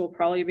focus will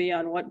probably be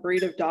on what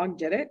breed of dog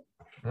did it.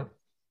 Yep.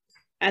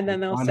 And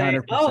then they'll 100%. say,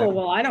 oh,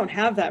 well, I don't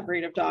have that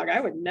breed of dog. I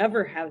would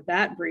never have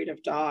that breed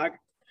of dog.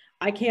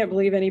 I can't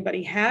believe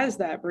anybody has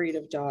that breed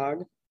of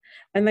dog.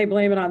 And they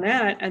blame it on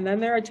that. And then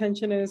their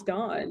attention is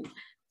gone.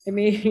 I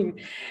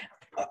mean,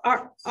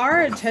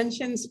 our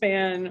attention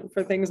span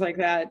for things like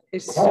that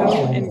is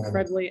so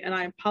incredibly, and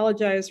I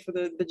apologize for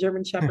the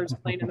German Shepherds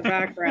playing in the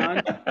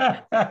background.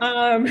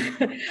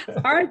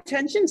 Our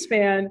attention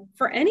span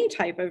for any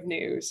type of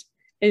news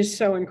is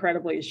so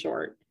incredibly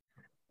short.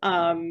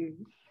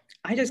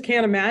 I just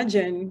can't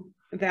imagine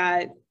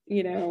that,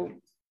 you know,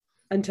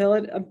 until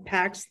it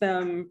impacts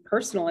them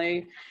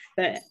personally,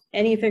 that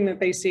anything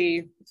that they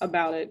see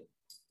about it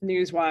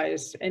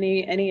news-wise,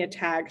 any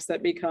attacks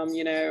that become,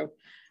 you know,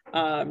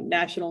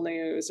 national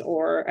news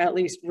or at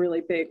least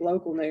really big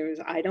local news,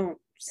 I don't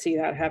see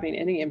that having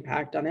any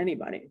impact on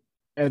anybody.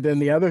 And then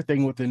the other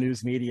thing with the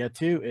news media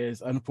too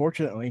is,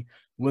 unfortunately,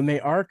 when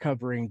they are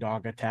covering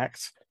dog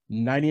attacks,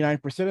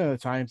 99% of the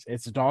times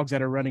it's dogs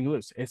that are running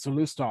loose. It's the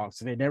loose dogs.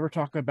 They never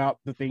talk about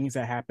the things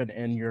that happen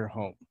in your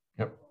home.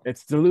 Yep.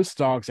 It's the loose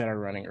dogs that are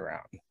running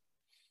around.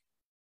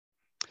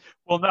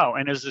 Well, no,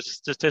 and as the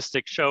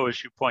statistics show,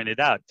 as you pointed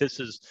out, this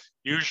is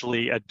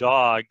usually a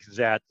dog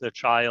that the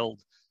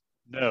child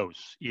knows.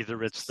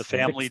 Either it's the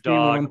family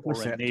dog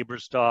or a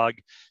neighbor's dog.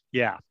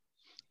 Yeah.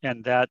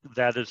 And that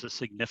is a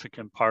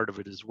significant part of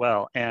it as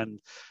well. And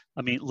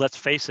I mean, let's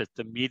face it,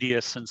 the media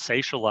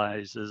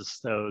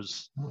sensationalizes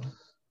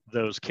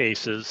those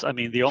cases. I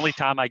mean, the only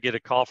time I get a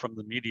call from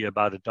the media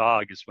about a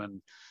dog is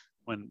when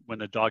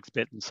a dog's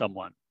bitten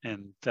someone,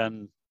 and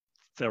then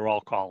they're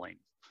all calling.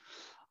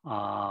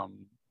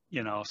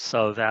 You know,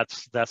 so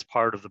that's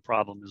part of the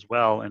problem as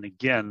well. And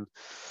again,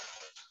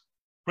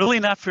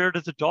 really not fair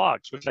to the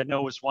dogs, which I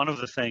know is one of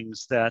the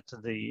things that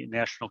the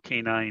National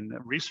Canine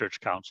Research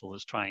Council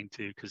is trying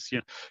to, because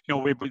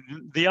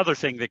the other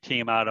thing that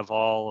came out of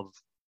all of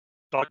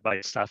dog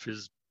bite stuff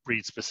is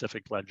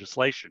breed-specific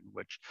legislation,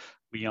 which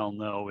we all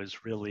know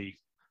is really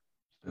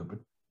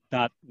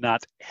not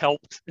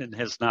helped and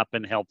has not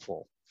been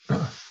helpful.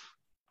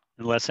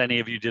 Unless any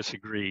of you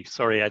disagree.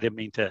 Sorry, I didn't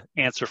mean to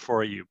answer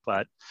for you,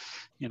 but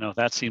you know,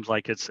 that seems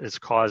like it's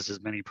caused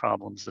as many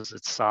problems as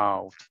it's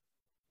solved.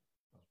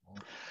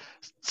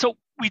 So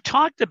we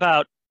talked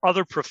about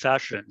other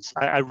professions.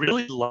 I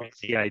really like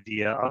the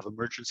idea of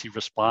emergency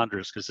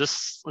responders, because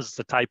this is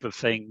the type of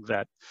thing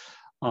that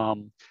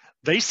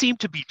they seem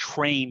to be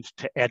trained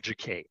to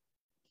educate.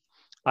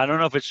 I don't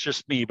know if it's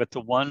just me, but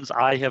the ones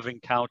I have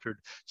encountered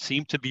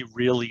seem to be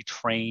really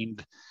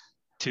trained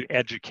to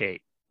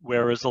educate,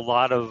 whereas a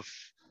lot of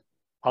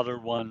other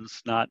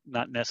ones not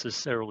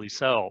necessarily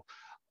so.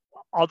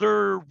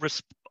 Other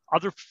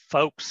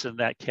folks in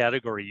that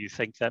category, you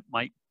think that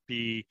might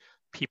be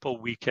people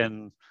we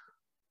can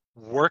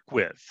work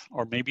with,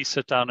 or maybe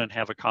sit down and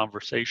have a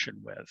conversation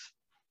with?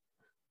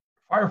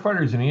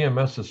 Firefighters and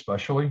EMS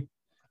especially.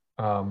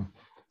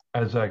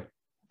 As a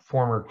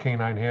former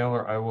canine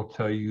handler, I will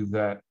tell you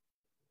that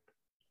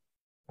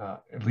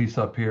at least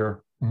up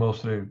here,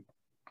 most of the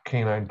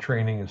canine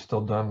training is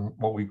still done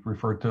what we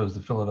refer to as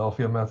the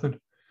Philadelphia method.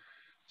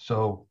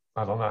 So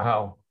I don't know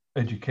how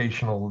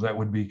educational that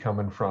would be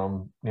coming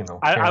from, you know.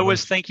 I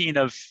was thinking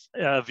of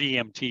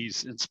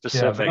EMTs in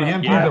specific. Yeah,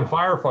 EMTs and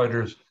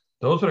firefighters,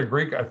 those are the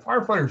great guys.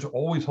 Firefighters are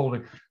always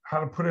holding how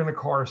to put in a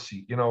car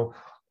seat, you know,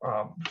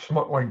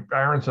 like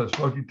Aaron says,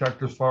 smoke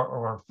detectors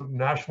or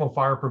National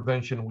Fire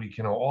Prevention Week,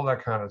 you know, all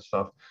that kind of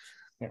stuff.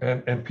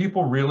 And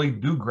people really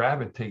do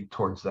gravitate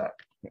towards that.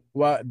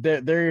 Well,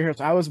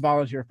 I was a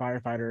volunteer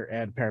firefighter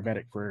and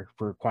paramedic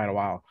for quite a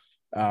while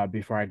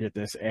before I did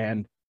this.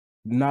 And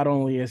not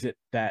only is it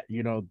that,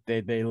 you know,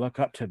 they look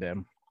up to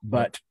them,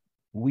 but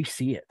we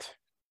see it.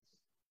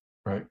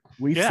 Right.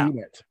 We've seen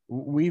it.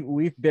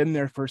 We've been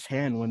there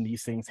firsthand when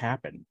these things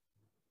happen.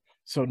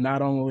 So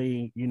not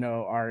only, you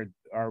know,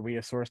 are we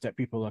a source that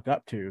people look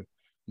up to,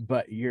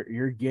 but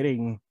you're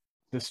getting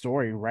the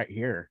story right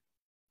here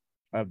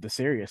of the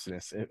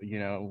seriousness, you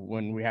know,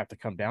 when we have to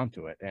come down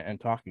to it and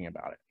talking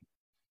about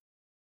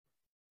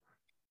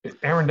it.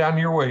 Aaron, down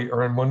your way,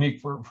 or in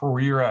Monique, for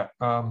where you're at,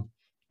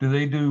 do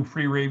they do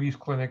free rabies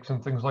clinics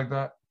and things like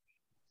that?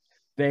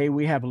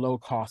 We have low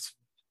cost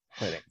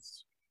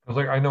clinics. Because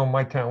like I know in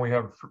my town, we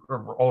have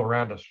all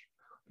around us,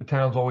 the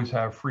towns always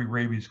have free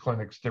rabies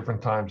clinics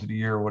different times of the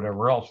year or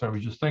whatever else. And I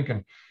was just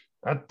thinking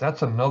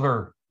that's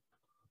another,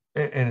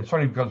 and it's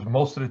funny because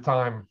most of the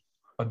time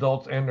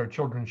adults and their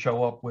children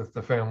show up with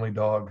the family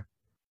dog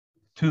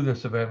to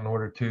this event in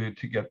order to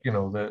get, you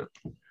know,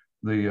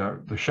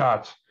 the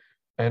shots.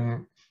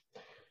 And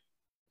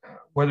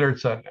whether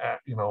it's a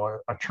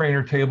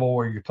trainer table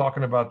where you're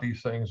talking about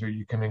these things, or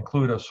you can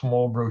include a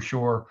small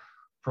brochure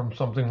from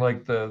something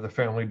like the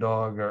Family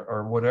Dog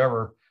or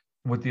whatever,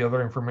 with the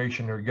other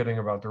information they're getting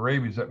about the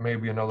rabies, that may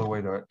be another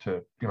way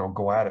to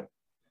go at it.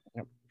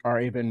 Yep.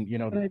 Or even,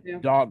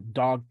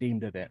 dog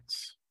themed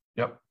events.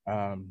 Yep.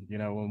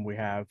 When we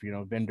have,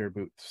 vendor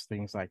booths,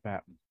 things like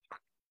that.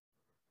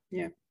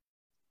 Yeah.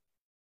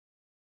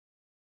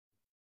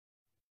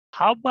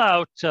 How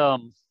about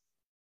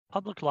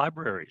public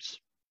libraries?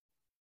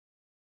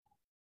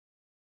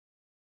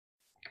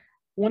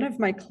 One of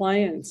my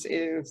clients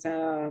is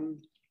a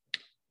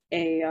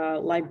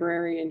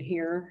librarian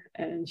here,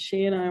 and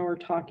she and I were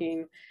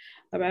talking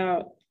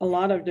about a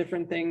lot of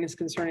different things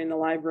concerning the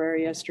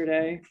library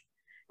yesterday.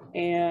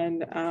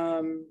 And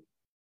I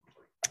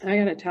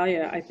gotta tell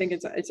you, I think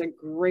it's a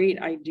great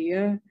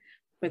idea,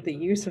 but the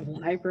use of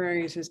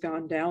libraries has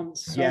gone down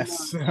so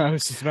yes, much. I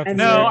was just about to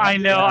No, say. I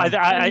know.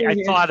 Yeah. I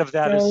thought of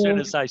that as soon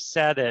as I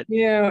said it.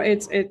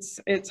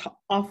 It's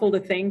awful to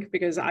think,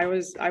 because I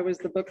was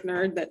the book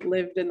nerd that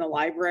lived in the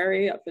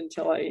library up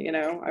until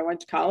I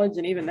went to college,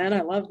 and even then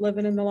I loved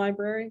living in the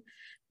library.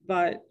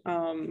 But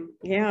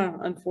yeah,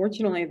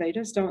 unfortunately, they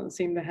just don't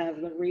seem to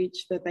have the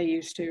reach that they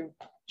used to.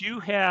 Do you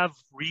have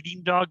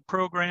reading dog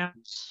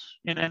programs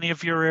in any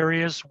of your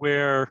areas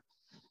where?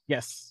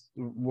 Yes,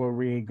 where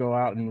we go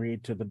out and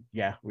read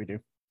we do.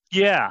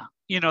 Yeah,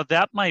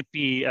 that might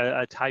be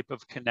a type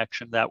of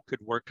connection that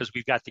could work, because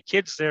we've got the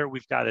kids there,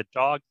 we've got a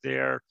dog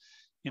there.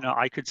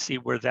 I could see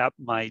where that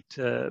might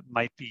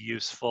be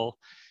useful.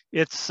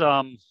 It's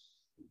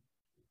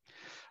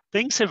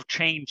things have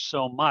changed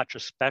so much,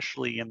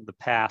 especially in the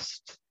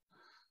past,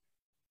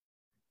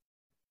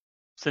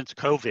 since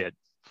COVID,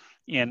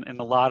 in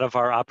a lot of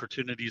our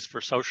opportunities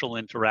for social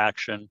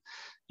interaction.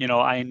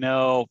 I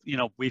know,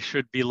 we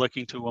should be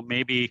looking to, well,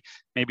 maybe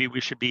we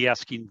should be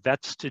asking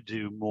vets to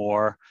do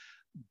more,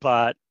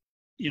 but,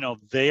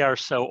 they are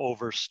so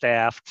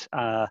overstaffed.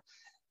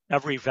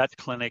 Every vet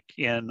clinic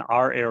in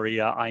our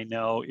area, I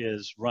know,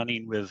 is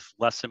running with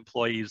less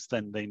employees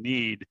than they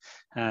need.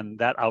 And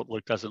that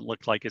outlook doesn't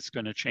look like it's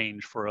going to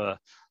change for a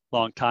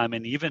long time.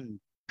 And even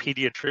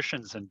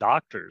pediatricians and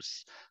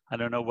doctors, I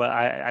don't know what,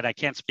 I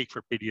can't speak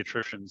for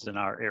pediatricians in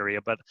our area,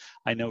 but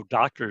I know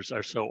doctors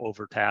are so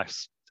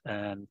overtaxed,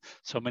 and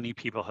so many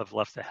people have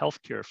left the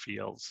healthcare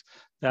fields.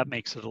 That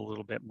makes it a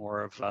little bit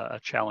more of a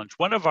challenge.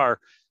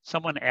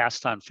 Someone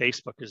asked on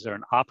Facebook, is there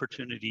an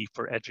opportunity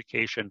for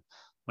education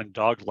when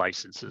dog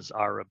licenses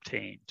are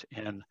obtained?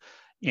 And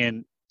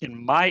in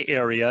my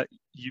area,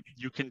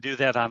 you can do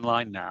that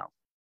online now.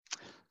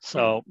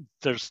 So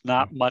there's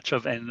not much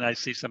of, and I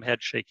see some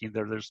head shaking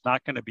there, there's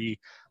not going to be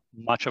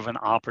much of an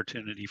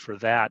opportunity for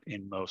that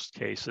in most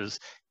cases.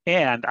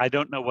 And I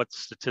don't know what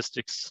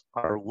statistics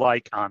are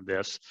like on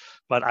this,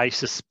 but I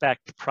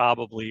suspect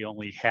probably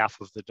only half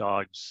of the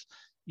dogs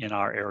in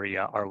our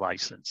area are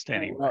licensed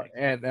anyway.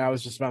 And I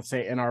was just about to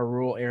say, in our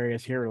rural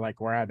areas here, like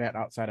where I'm at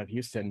outside of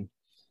Houston,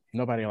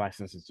 nobody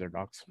licenses their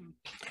dogs.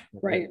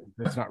 Right.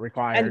 It's not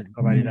required.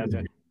 Nobody does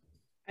it.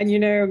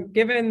 And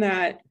given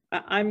that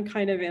I'm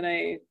kind of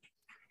in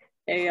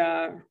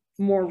a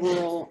more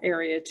rural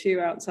area too,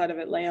 outside of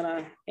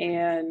Atlanta,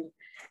 and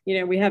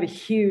we have a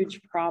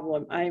huge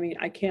problem. I mean,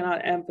 I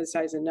cannot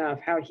emphasize enough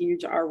how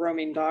huge our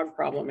roaming dog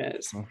problem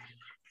is.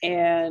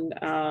 And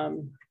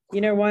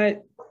you know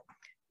what?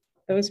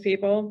 Those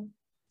people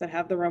that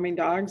have the roaming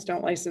dogs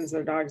don't license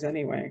their dogs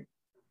anyway.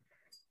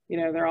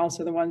 They're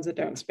also the ones that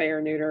don't spay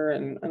or neuter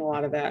and a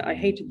lot of that. I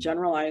hate to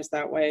generalize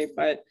that way,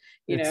 but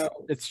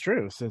it's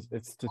true.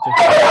 It's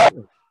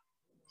statistical.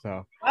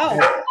 So.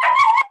 Oh.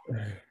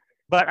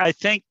 But I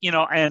think,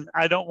 and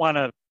I don't want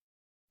to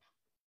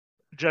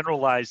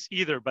generalize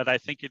either, but I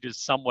think it is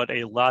somewhat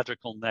a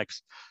logical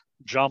next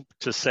jump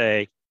to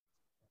say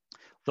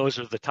those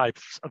are the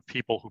types of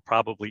people who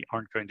probably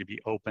aren't going to be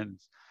open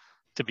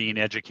to being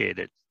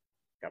educated.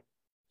 Yep.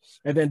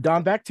 And then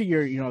Don, back to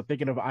your,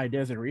 thinking of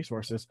ideas and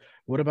resources,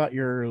 what about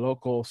your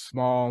local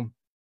small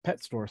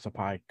pet store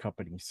supply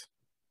companies,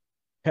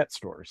 pet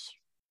stores,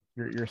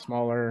 your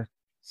smaller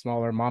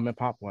mom and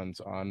pop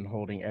ones on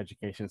holding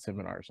education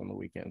seminars on the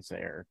weekends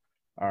there,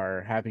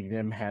 are having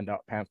them hand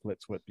out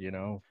pamphlets with,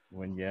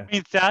 when you... I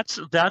mean, that's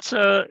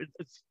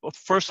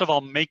first of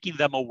all, making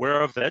them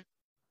aware of it,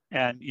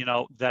 and,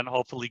 then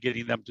hopefully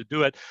getting them to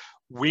do it.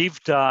 We've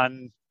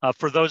done,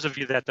 for those of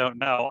you that don't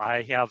know,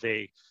 I have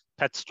a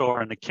pet store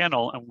and a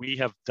kennel, and we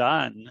have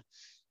done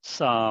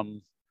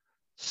some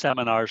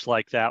seminars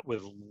like that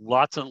with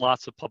lots and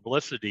lots of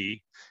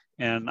publicity.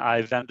 And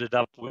I've ended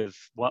up with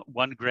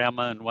one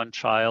grandma and one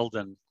child,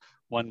 and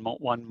one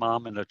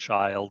mom and a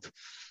child.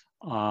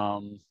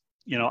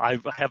 I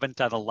haven't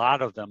done a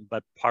lot of them,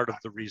 but part of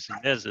the reason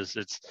is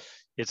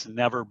it's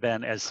never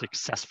been as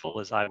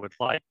successful as I would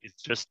like.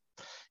 It's just,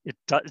 it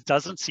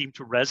doesn't seem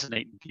to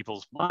resonate in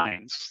people's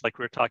minds, like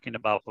we were talking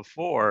about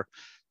before,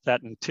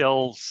 that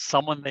until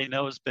someone they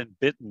know has been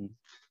bitten,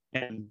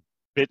 and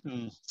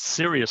bitten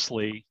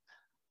seriously,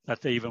 that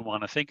they even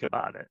want to think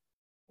about it.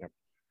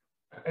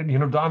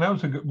 And Don, that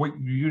was a good, what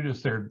you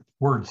used their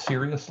word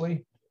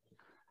seriously,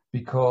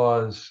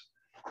 because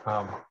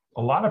a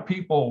lot of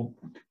people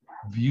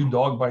view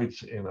dog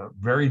bites in a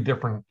very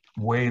different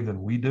way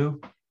than we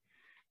do.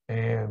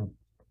 And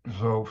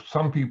so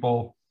some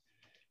people,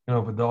 you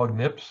know, if a dog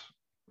nips,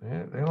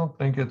 they don't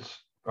think it's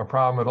a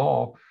problem at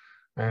all.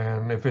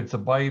 And if it's a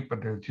bite,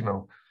 but it's, you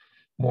know,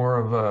 more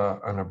of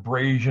an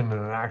abrasion than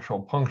an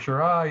actual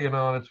puncture, you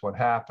know, that's what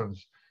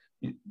happens.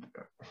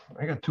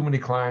 I got too many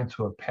clients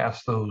who have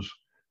passed those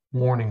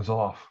warnings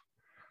off.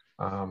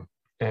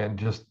 And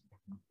just,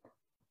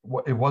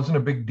 it wasn't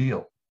a big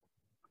deal.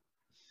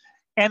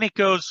 And it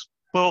goes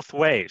both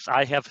ways.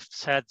 I have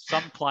had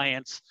some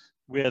clients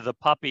with a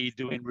puppy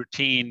doing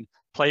routine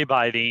play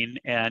biting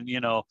and, you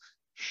know,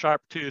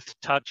 sharp tooth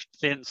touched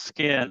thin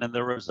skin, and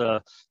there was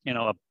a, you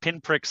know, a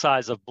pinprick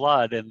size of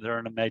blood, and they're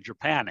in a major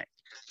panic.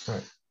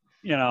 Right.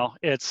 You know,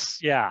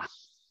 it's, yeah.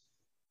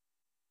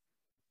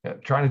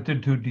 Trying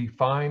to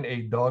define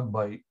a dog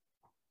bite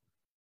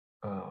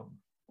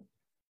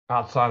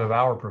outside of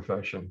our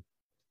profession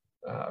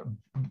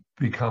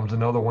becomes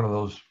another one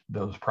of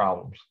those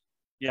problems.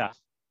 Yeah.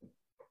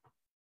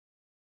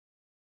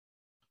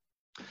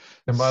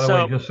 And by the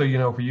way, just so you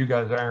know, for you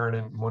guys, Aaron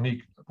and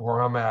Monique, where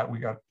I'm at, we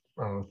got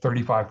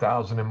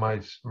 35,000 in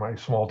my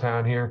small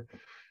town here,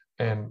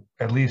 and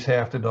at least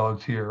half the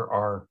dogs here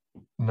are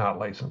not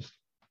licensed.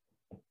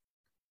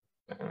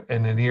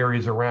 And in the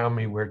areas around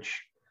me,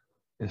 which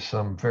is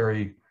some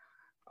very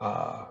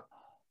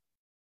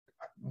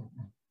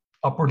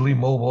upwardly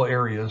mobile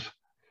areas,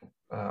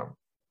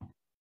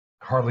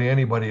 hardly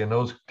anybody in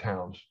those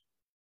towns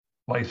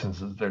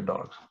licenses their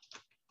dogs.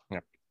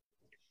 Yep.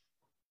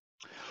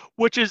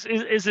 Which is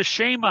a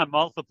shame on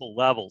multiple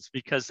levels,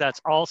 because that's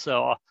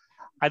also,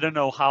 I don't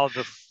know how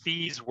the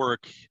fees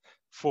work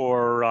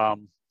for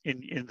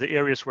in the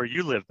areas where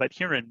you live, but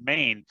here in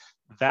Maine,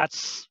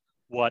 that's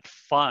what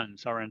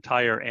funds our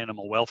entire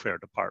animal welfare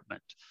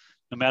department.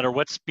 No matter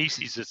what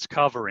species it's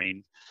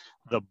covering,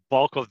 the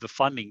bulk of the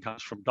funding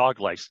comes from dog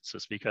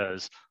licenses,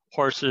 because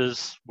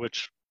horses,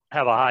 which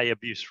have a high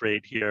abuse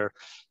rate here,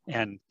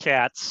 and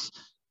cats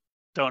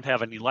don't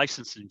have any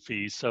licensing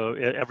fees. So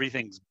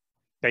everything's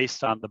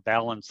based on the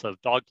balance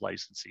of dog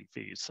licensing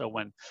fees. So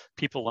when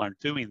people aren't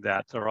doing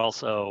that, they're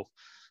also,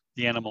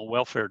 the animal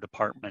welfare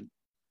department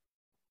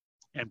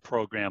and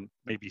program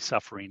may be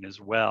suffering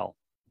as well.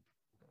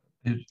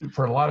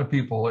 For a lot of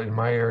people in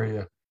my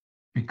area,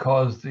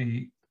 because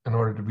in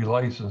order to be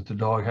licensed, the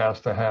dog has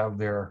to have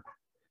their,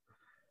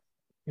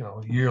 you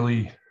know,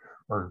 yearly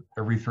or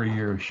every 3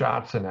 years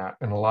shots in that.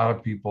 And a lot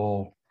of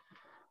people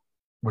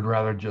would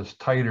rather just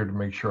titer to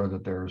make sure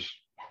that there's,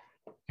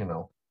 you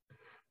know,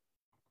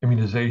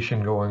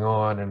 immunization going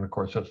on. And of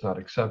course, that's not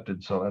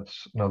accepted. So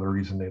that's another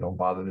reason they don't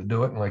bother to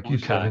do it. And like you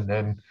said, and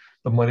then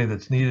the money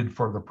that's needed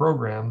for the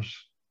programs,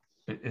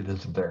 it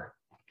isn't there.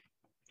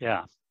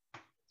 Yeah.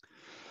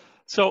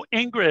 So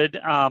Ingrid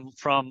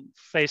from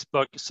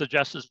Facebook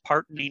suggests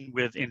partnering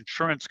with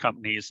insurance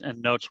companies,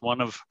 and notes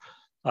one of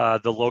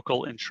the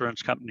local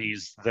insurance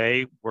companies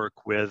they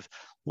work with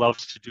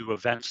loves to do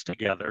events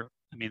together.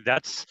 I mean,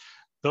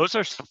 those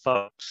are some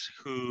folks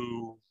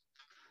who,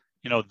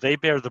 you know, they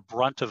bear the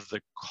brunt of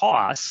the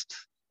cost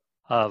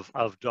of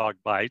dog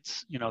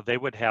bites. You know, they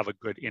would have a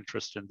good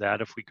interest in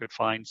that. If we could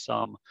find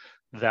some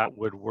that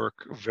would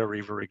work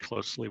very, very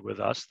closely with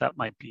us, that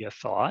might be a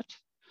thought.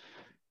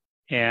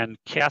 And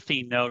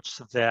Kathy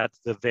notes that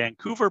the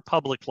Vancouver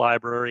Public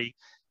Library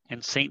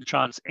and St.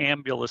 John's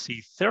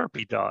Ambulancey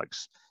Therapy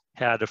Dogs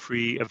had a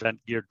free event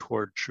geared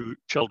toward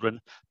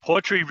children,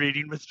 poetry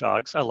reading with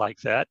dogs. I like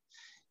that.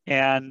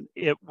 And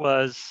it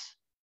wasn't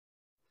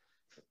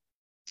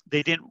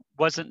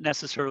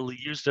necessarily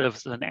used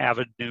as an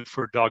avenue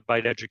for dog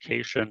bite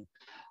education.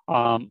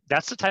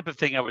 That's the type of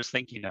thing I was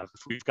thinking of.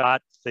 If we've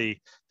got the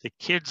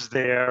kids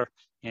there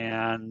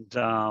and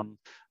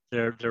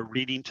they're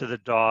reading to the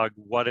dog,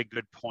 what a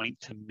good point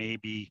to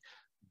maybe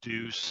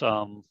do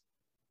some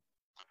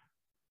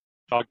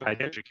dog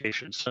bite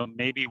education. So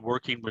maybe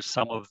working with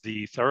some of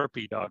the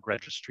therapy dog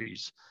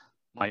registries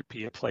might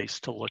be a place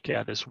to look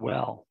at as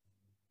well.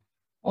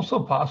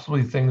 Also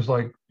possibly things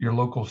like your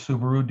local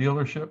Subaru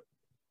dealership,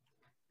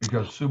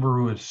 because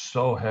Subaru is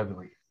so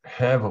heavily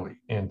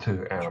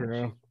into animals.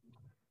 True.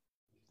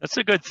 That's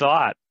a good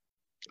thought.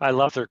 I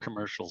love their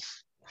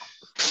commercials.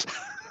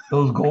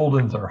 Those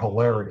Goldens are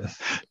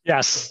hilarious.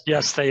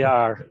 Yes, they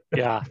are.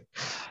 Yeah,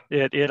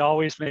 it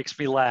always makes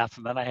me laugh,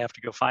 and then I have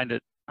to go find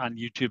it on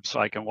YouTube so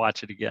I can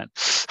watch it again.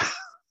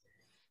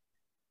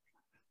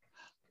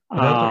 You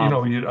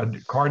know, a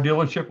car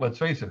dealership, let's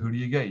face it, who do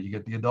you get? You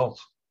get the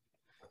adults.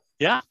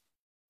 Yeah.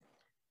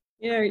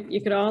 You know,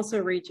 you could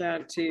also reach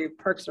out to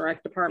Parks and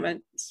Rec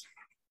departments,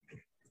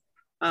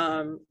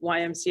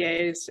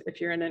 YMCAs, if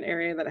you're in an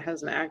area that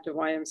has an active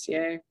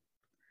YMCA.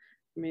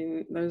 I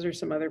mean, those are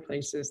some other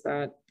places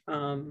that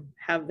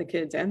have the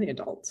kids and the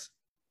adults.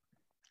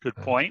 Good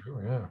point.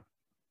 True, yeah,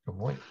 good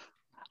point.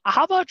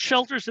 How about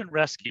shelters and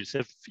rescues?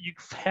 If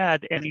you've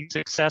had any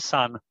success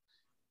on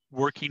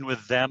working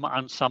with them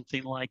on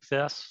something like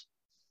this?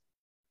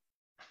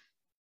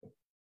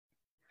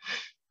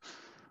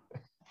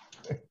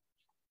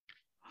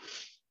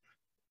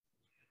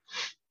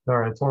 All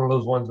right, it's one of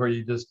those ones where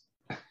you just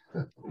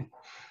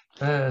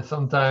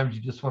Sometimes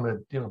you just want to,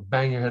 you know,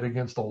 bang your head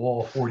against the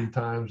wall 40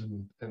 times.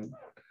 And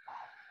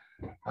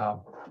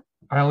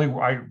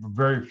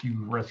very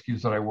few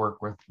rescues that I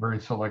work with, very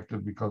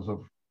selective because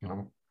of, you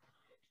know,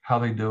 how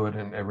they do it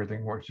and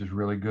everything, which is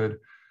really good.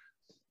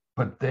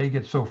 But they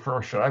get so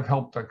frustrated. I've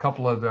helped a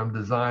couple of them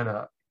design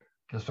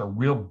just a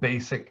real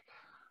basic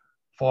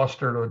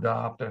foster to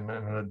adopt and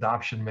an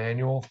adoption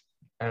manual.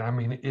 And I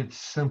mean, it's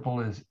simple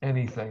as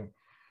anything.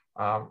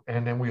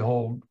 And then we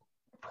hold,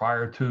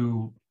 prior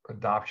to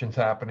adoptions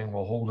happening,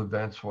 we'll hold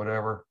events,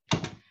 whatever.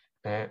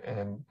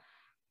 And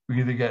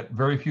we either get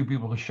very few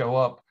people to show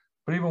up,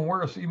 but even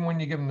worse, even when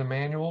you give them the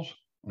manuals,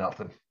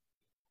 nothing.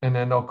 And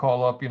then they'll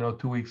call up, you know,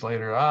 2 weeks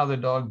later, the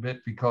dog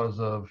bit because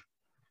of.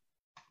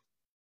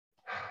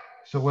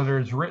 So whether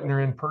it's written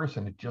or in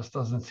person, it just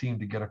doesn't seem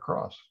to get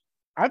across.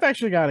 I've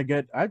got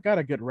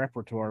a good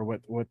repertoire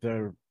with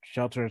the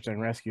shelters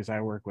and rescues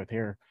I work with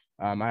here.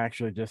 I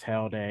actually just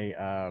held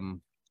a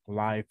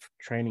live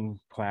training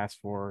class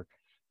for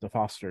the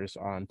fosters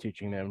on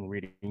teaching them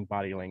reading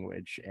body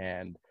language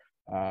and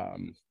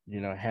you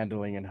know,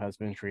 handling and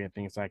husbandry and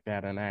things like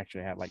that. And I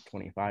actually had like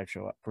 25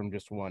 show up from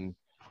just one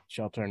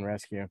shelter and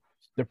rescue.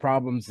 The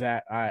problems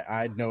that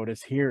I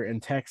notice here in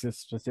Texas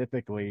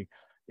specifically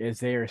is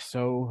they are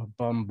so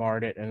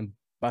bombarded and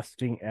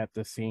busting at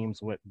the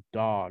seams with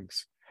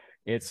dogs.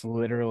 It's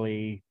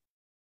literally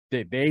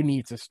they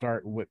need to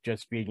start with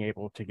just being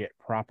able to get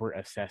proper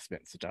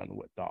assessments done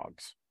with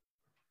dogs.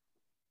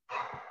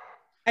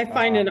 I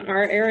find in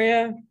our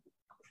area,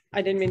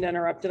 I didn't mean to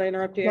interrupt. Did I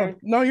interrupt you, Aaron?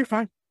 No, you're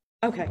fine.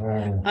 Okay.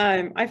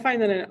 I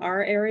find that in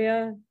our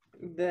area,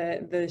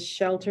 the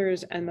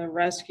shelters and the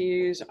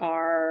rescues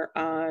are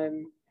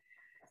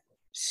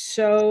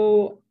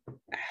so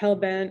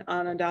hell-bent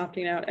on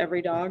adopting out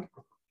every dog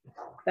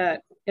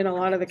that in a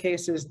lot of the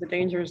cases, the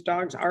dangerous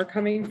dogs are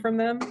coming from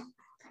them.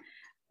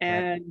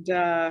 And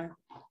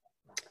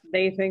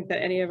they think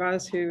that any of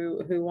us who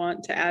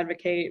want to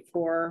advocate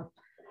for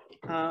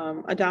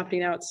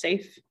adopting out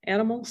safe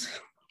animals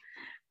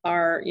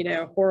are, you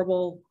know,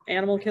 horrible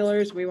animal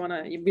killers. We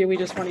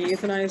just want to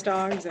euthanize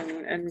dogs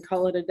and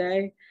call it a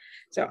day.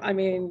 So, I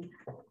mean,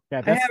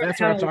 yeah, that's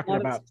what I'm talking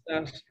about.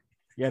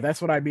 Yeah,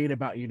 that's what I mean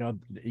about, you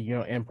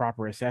know,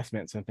 improper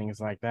assessments and things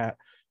like that.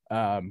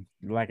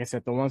 Like I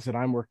said, the ones that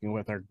I'm working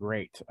with are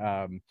great.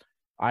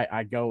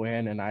 I go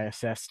in and I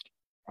assess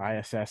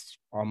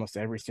almost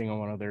every single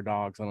one of their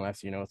dogs,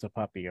 unless, you know, it's a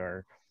puppy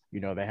or, you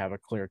know, they have a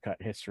clear-cut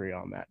history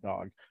on that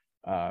dog.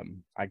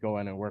 I go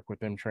in and work with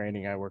them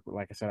training. I work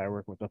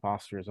with the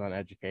fosters on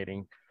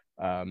educating,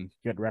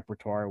 good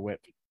repertoire with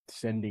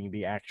sending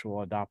the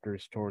actual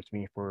adopters towards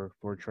me for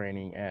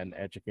training and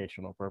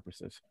educational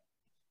purposes.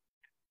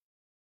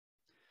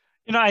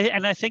 You know,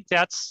 I think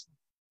that's,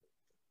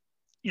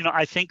 you know,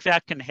 I think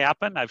that can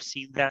happen. I've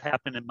seen that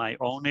happen in my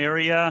own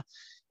area.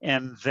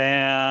 And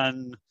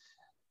then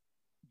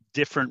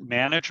different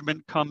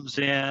management comes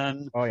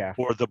in,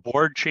 or the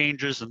board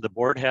changes and the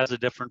board has a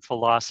different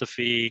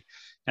philosophy.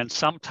 And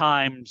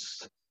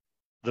sometimes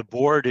the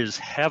board is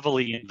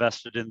heavily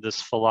invested in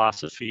this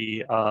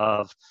philosophy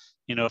of,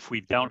 you know, if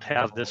we don't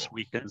have this,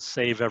 we can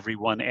save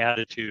everyone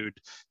attitude,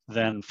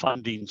 then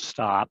funding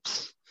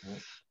stops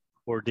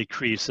or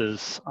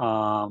decreases.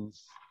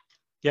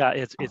 Yeah,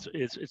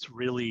 it's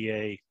really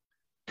a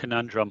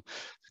conundrum.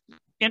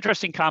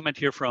 Interesting comment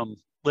here from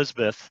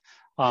Elizabeth.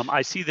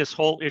 I see this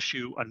whole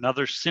issue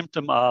another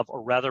symptom of,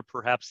 or rather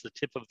perhaps the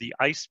tip of the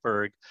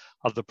iceberg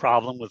of the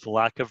problem with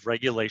lack of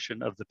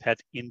regulation of the pet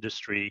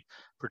industry,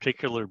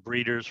 particular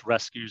breeders,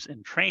 rescues,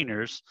 and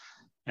trainers.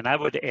 And I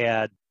would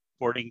add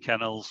boarding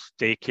kennels,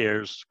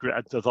 daycares,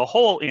 the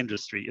whole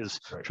industry is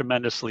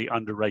tremendously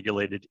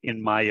underregulated,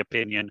 in my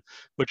opinion,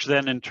 which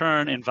then in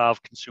turn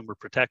involve consumer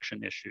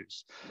protection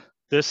issues.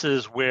 This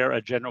is where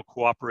a general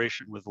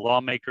cooperation with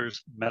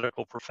lawmakers,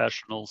 medical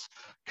professionals,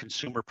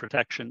 consumer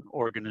protection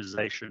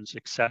organizations,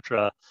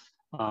 etc.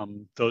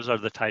 Those are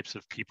the types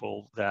of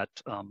people that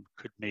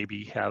could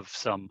maybe have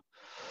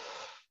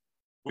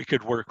we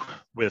could work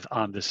with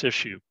on this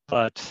issue.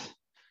 But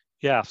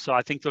yeah, so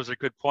I think those are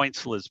good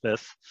points,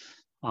 Elizabeth.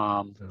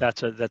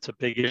 That's a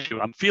big issue.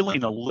 I'm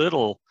feeling a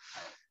little,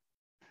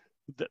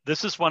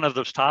 this is one of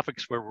those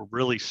topics where we're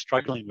really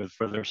struggling with,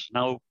 where there's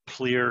no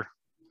clear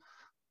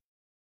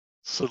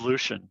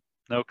solution,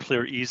 no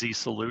clear, easy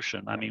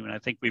solution. I mean, I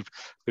think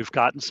we've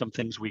gotten some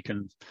things we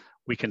can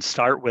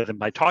start with, and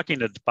by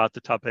talking about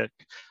the topic,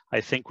 I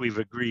think we've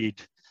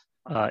agreed,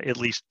 at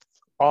least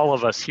all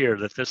of us here,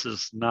 that this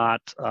is not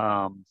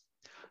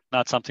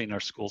something our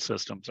school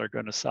systems are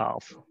going to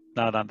solve,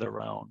 not on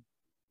their own.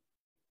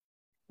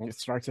 It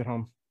starts at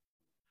home.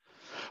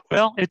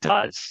 Well, it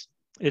does.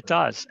 It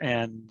does.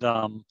 And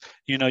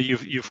you know,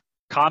 you've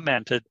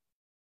commented,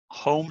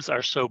 homes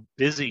are so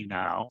busy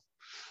now.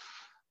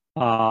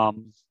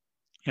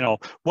 You know,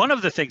 one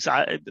of the things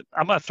I'm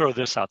going to throw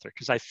this out there,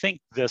 because I think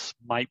this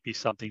might be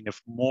something,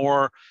 if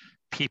more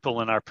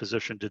people in our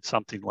position did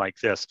something like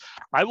this,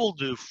 I will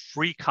do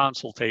free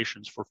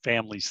consultations for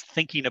families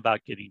thinking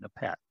about getting a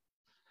pet.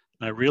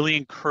 And I really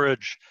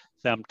encourage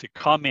them to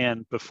come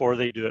in before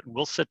they do it. And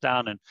we'll sit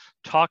down and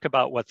talk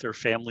about what their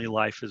family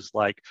life is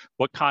like,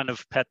 what kind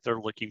of pet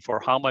they're looking for,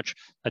 how much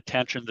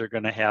attention they're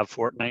going to have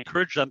for it. And I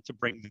encourage them to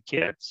bring the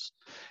kids.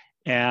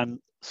 And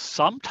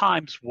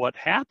sometimes what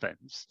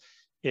happens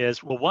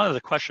is, well, one of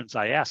the questions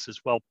I ask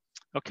is, well,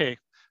 okay,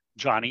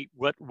 Johnny,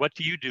 what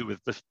do you do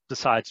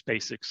besides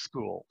basic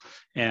school?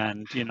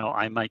 And, you know,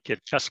 I might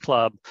get chess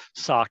club,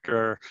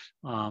 soccer,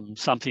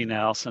 something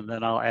else. And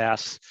then I'll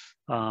ask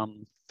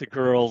the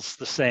girls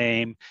the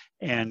same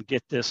and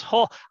get this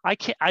whole, I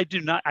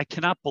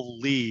cannot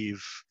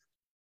believe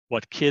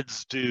what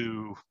kids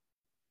do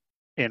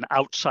in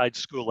outside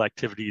school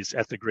activities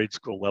at the grade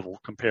school level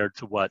compared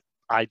to what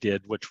I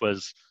did, which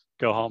was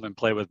go home and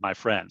play with my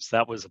friends.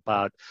 That was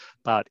about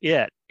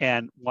it.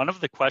 And one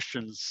of the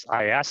questions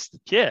I asked the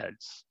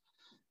kids,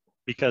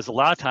 because a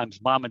lot of times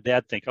mom and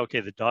dad think, okay,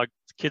 the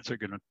kids are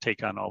going to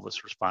take on all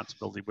this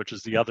responsibility, which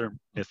is the other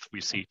myth we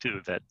see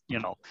too, that, you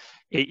know,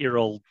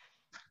 8-year-old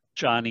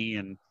Johnny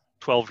and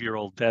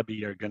 12-year-old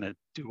Debbie are going to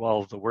do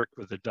all of the work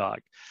with the dog.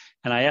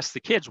 And I asked the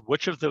kids,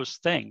 which of those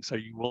things are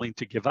you willing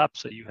to give up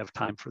so you have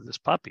time for this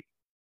puppy?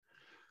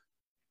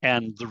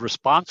 And the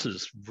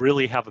responses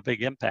really have a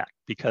big impact,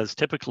 because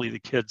typically the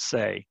kids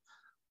say,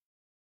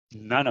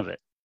 none of it.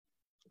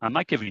 I'm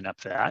not giving up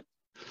that.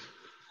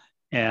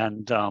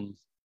 And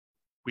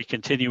we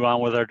continue on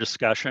with our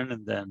discussion,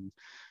 and then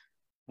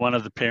one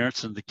of the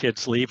parents and the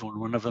kids leave, and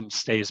one of them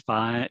stays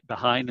behind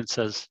and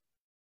says,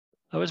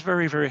 that was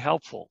very, very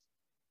helpful.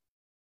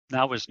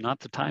 Now is not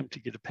the time to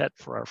get a pet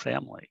for our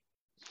family.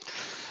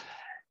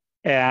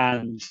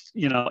 And,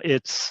 you know,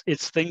 it's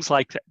things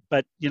like that.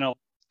 But, you know,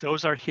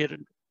 those are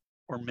hidden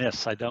or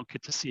miss. I don't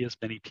get to see as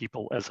many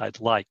people as I'd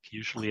like.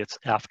 Usually it's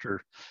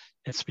after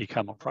it's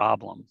become a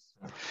problem.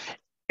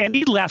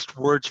 Any last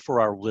words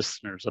for our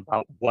listeners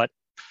about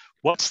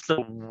what's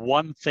the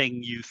one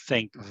thing you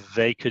think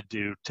they could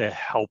do to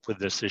help with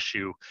this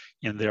issue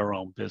in their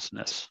own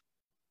business?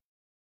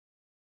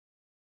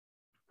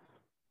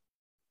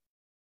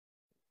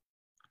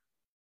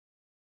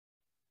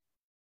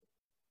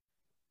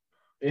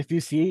 If you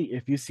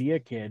see a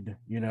kid,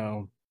 you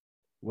know,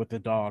 with a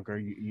dog, or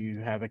you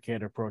have a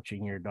kid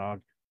approaching your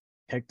dog,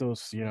 take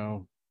those, you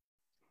know,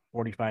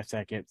 45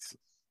 seconds,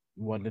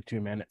 1 to 2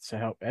 minutes to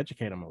help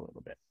educate them a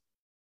little bit.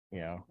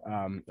 You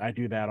know, I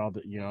do that a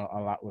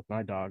lot with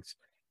my dogs.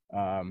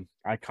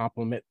 I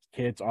compliment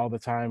kids all the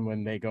time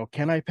when they go,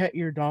 "Can I pet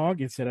your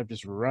dog?" instead of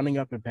just running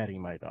up and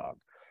petting my dog.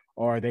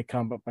 Or they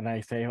come up and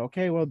I say,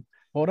 "Okay, well,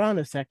 hold on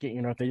a second."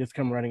 You know, if they just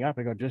come running up,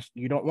 I go,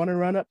 you don't want to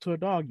run up to a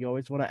dog. You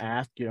always want to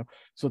ask, you know.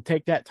 So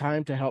take that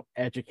time to help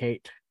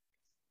educate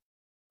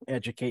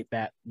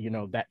that, you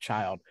know, that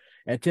child.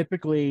 And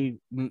typically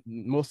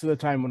most of the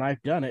time when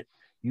I've done it,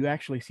 you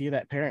actually see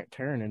that parent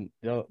turn, and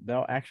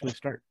they'll actually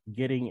start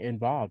getting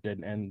involved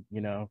and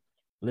you know,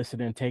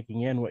 listen and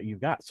taking in what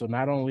you've got. So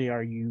not only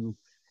are you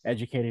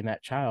educating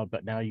that child,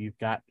 but now you've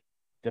got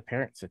the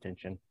parent's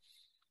attention.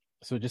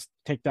 So just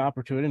take the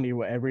opportunity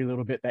with every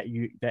little bit that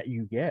you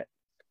get,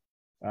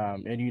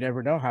 and you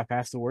never know how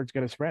fast the word's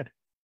going to spread.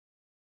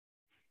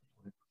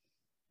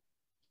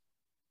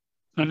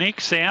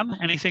 Monique, Sam,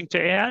 anything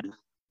to add?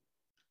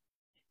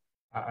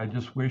 I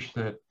just wish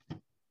that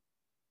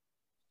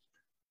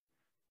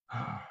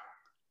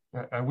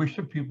I wish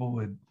that people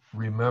would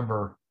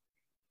remember,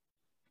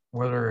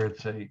 whether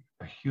it's a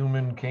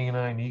human,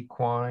 canine,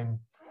 equine,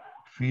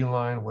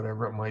 feline,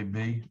 whatever it might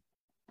be,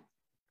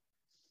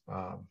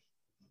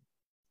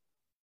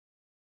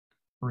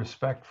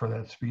 respect for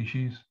that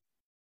species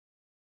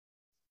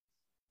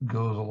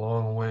goes a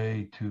long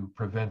way to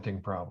preventing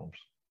problems.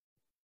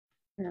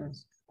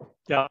 Yes.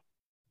 Yeah.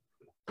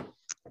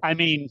 I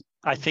mean,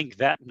 I think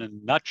that in a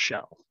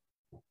nutshell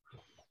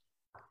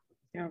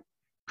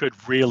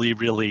could really,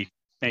 really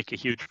make a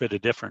huge bit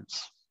of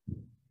difference.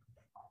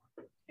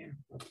 Yeah.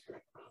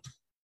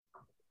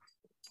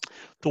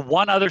 The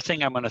one other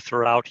thing I'm going to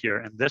throw out here,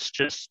 and this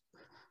just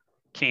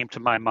came to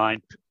my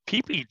mind,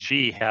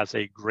 PPG has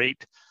a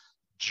great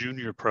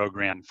junior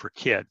program for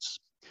kids.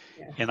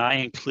 Yeah. And I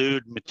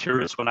include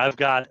materials. When I've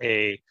got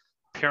a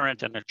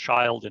parent and a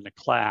child in a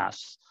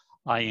class,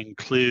 I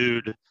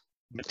include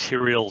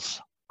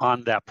materials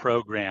on that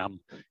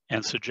program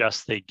and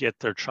suggest they get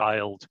their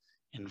child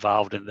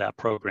involved in that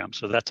program.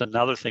 So that's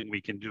another thing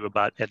we can do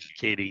about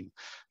educating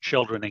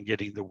children and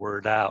getting the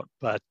word out.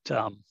 But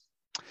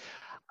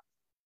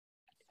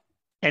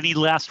any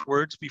last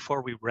words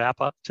before we wrap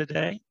up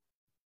today?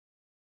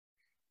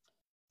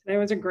 That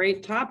was a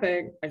great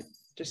topic. I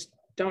just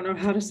don't know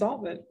how to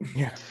solve it.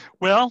 Yeah.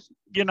 Well,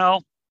 you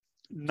know,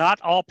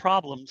 not all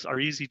problems are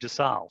easy to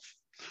solve.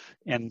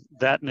 And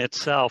that in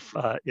itself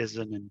is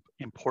an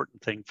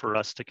important thing for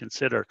us to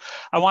consider.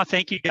 I want to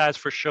thank you guys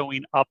for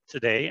showing up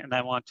today, and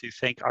I want to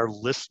thank our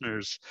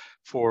listeners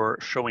for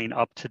showing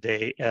up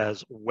today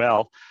as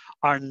well.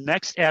 Our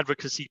next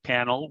advocacy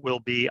panel will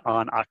be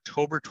on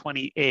October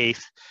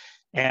 28th,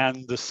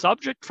 and the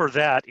subject for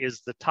that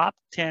is the top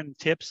 10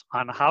 tips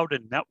on how to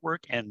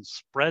network and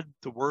spread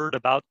the word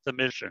about the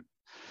mission.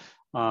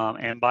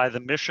 And by the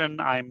mission,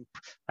 I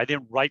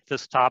didn't write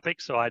this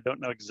topic, so I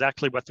don't know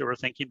exactly what they were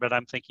thinking, but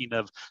I'm thinking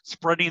of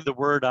spreading the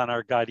word on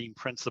our guiding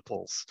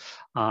principles,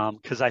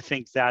 because I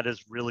think that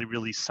is really,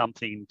 really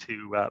something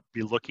to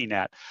be looking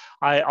at.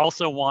 I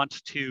also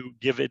want to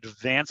give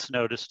advance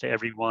notice to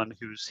everyone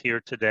who's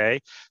here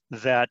today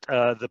that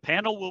the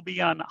panel will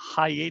be on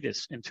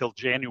hiatus until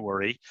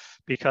January,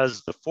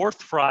 because the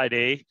fourth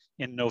Friday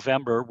in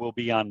November will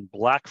be on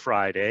Black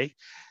Friday.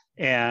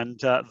 And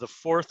the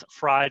fourth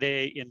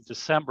Friday in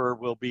December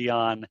will be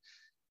on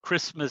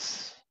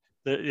Christmas.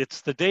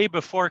 It's the day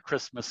before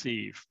Christmas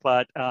Eve,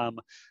 but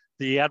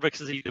the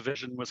advocacy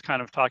division was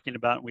kind of talking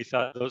about, and we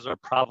thought those are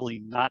probably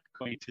not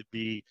going to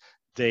be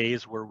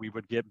days where we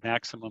would get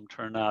maximum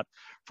turnout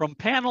from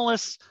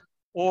panelists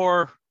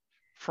or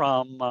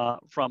from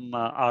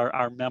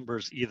our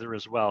members either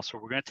as well. So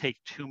we're going to take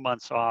 2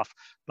 months off,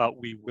 but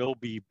we will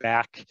be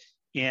back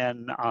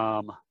in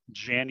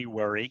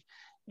January.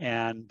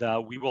 And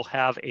we will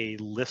have a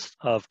list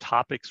of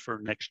topics for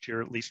next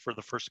year, at least for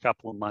the first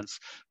couple of months.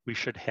 We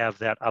should have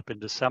that up in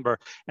December.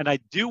 And I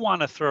do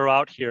want to throw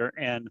out here,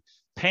 and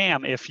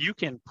Pam, if you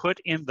can put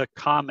in the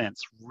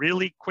comments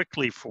really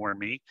quickly for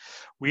me,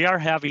 we are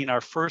having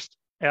our first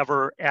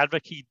ever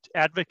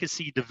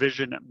advocacy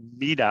division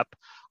meetup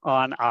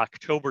on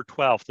October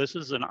 12th. This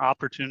is an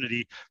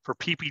opportunity for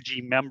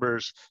PPG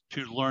members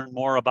to learn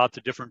more about the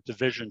different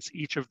divisions.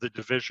 Each of the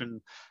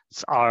divisions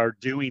are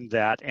doing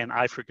that, and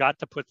I forgot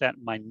to put that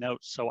in my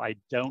notes, so I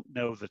don't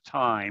know the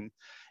time.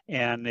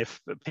 And if,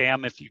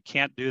 Pam, if you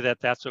can't do that,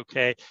 that's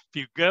okay. If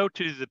you go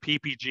to the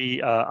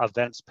PPG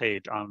events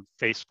page on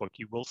Facebook,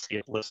 you will see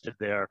it listed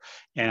there.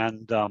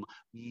 And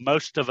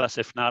most of us,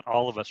 if not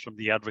all of us from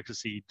the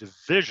advocacy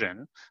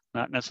division,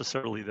 not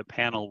necessarily the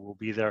panel, will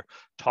be there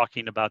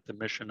talking about the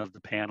mission of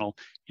the panel,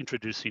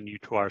 introducing you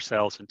to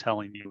ourselves and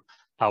telling you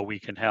how we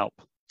can help.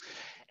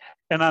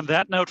 And on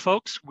that note,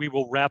 folks, we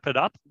will wrap it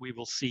up. We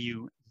will see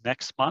you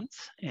next month,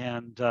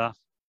 and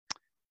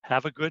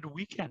have a good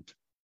weekend.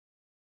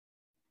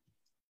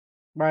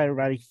 Bye,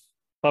 everybody.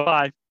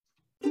 Bye-bye.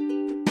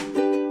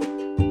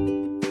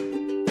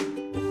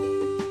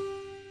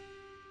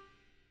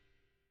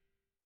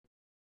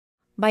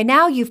 By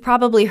now, you've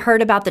probably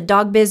heard about the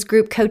Dog Biz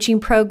Group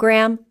coaching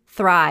program,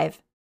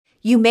 Thrive.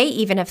 You may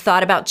even have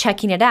thought about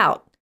checking it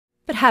out,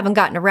 but haven't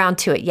gotten around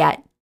to it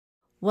yet.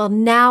 Well,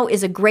 now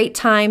is a great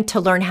time to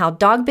learn how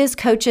Dog Biz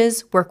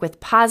coaches work with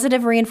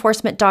positive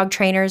reinforcement dog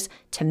trainers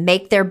to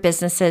make their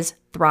businesses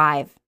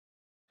thrive.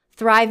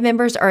 Thrive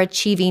members are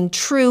achieving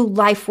true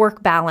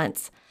life-work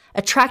balance,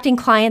 attracting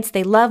clients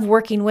they love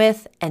working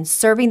with, and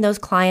serving those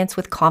clients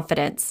with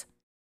confidence.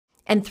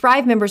 And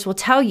Thrive members will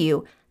tell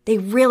you they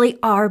really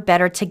are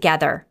better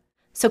together.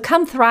 So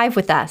come thrive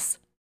with us.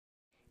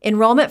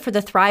 Enrollment for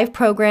the Thrive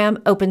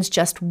program opens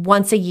just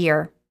once a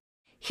year.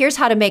 Here's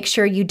how to make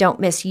sure you don't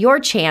miss your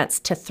chance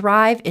to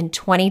thrive in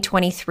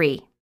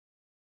 2023.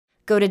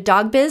 Go to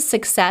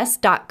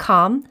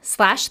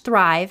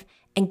dogbizsuccess.com/thrive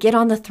and get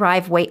on the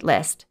Thrive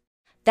waitlist.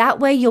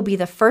 That way you'll be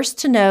the first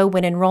to know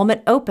when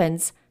enrollment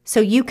opens so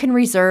you can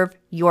reserve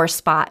your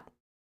spot.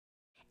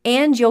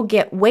 And you'll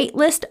get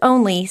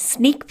waitlist-only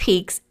sneak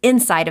peeks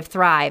inside of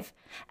Thrive,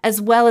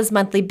 as well as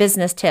monthly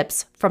business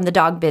tips from the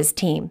Dog Biz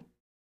team.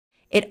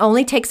 It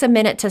only takes a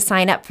minute to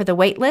sign up for the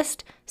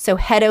waitlist, so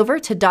head over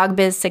to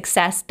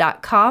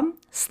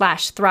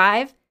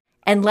dogbizsuccess.com/thrive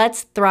and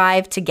let's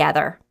thrive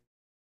together.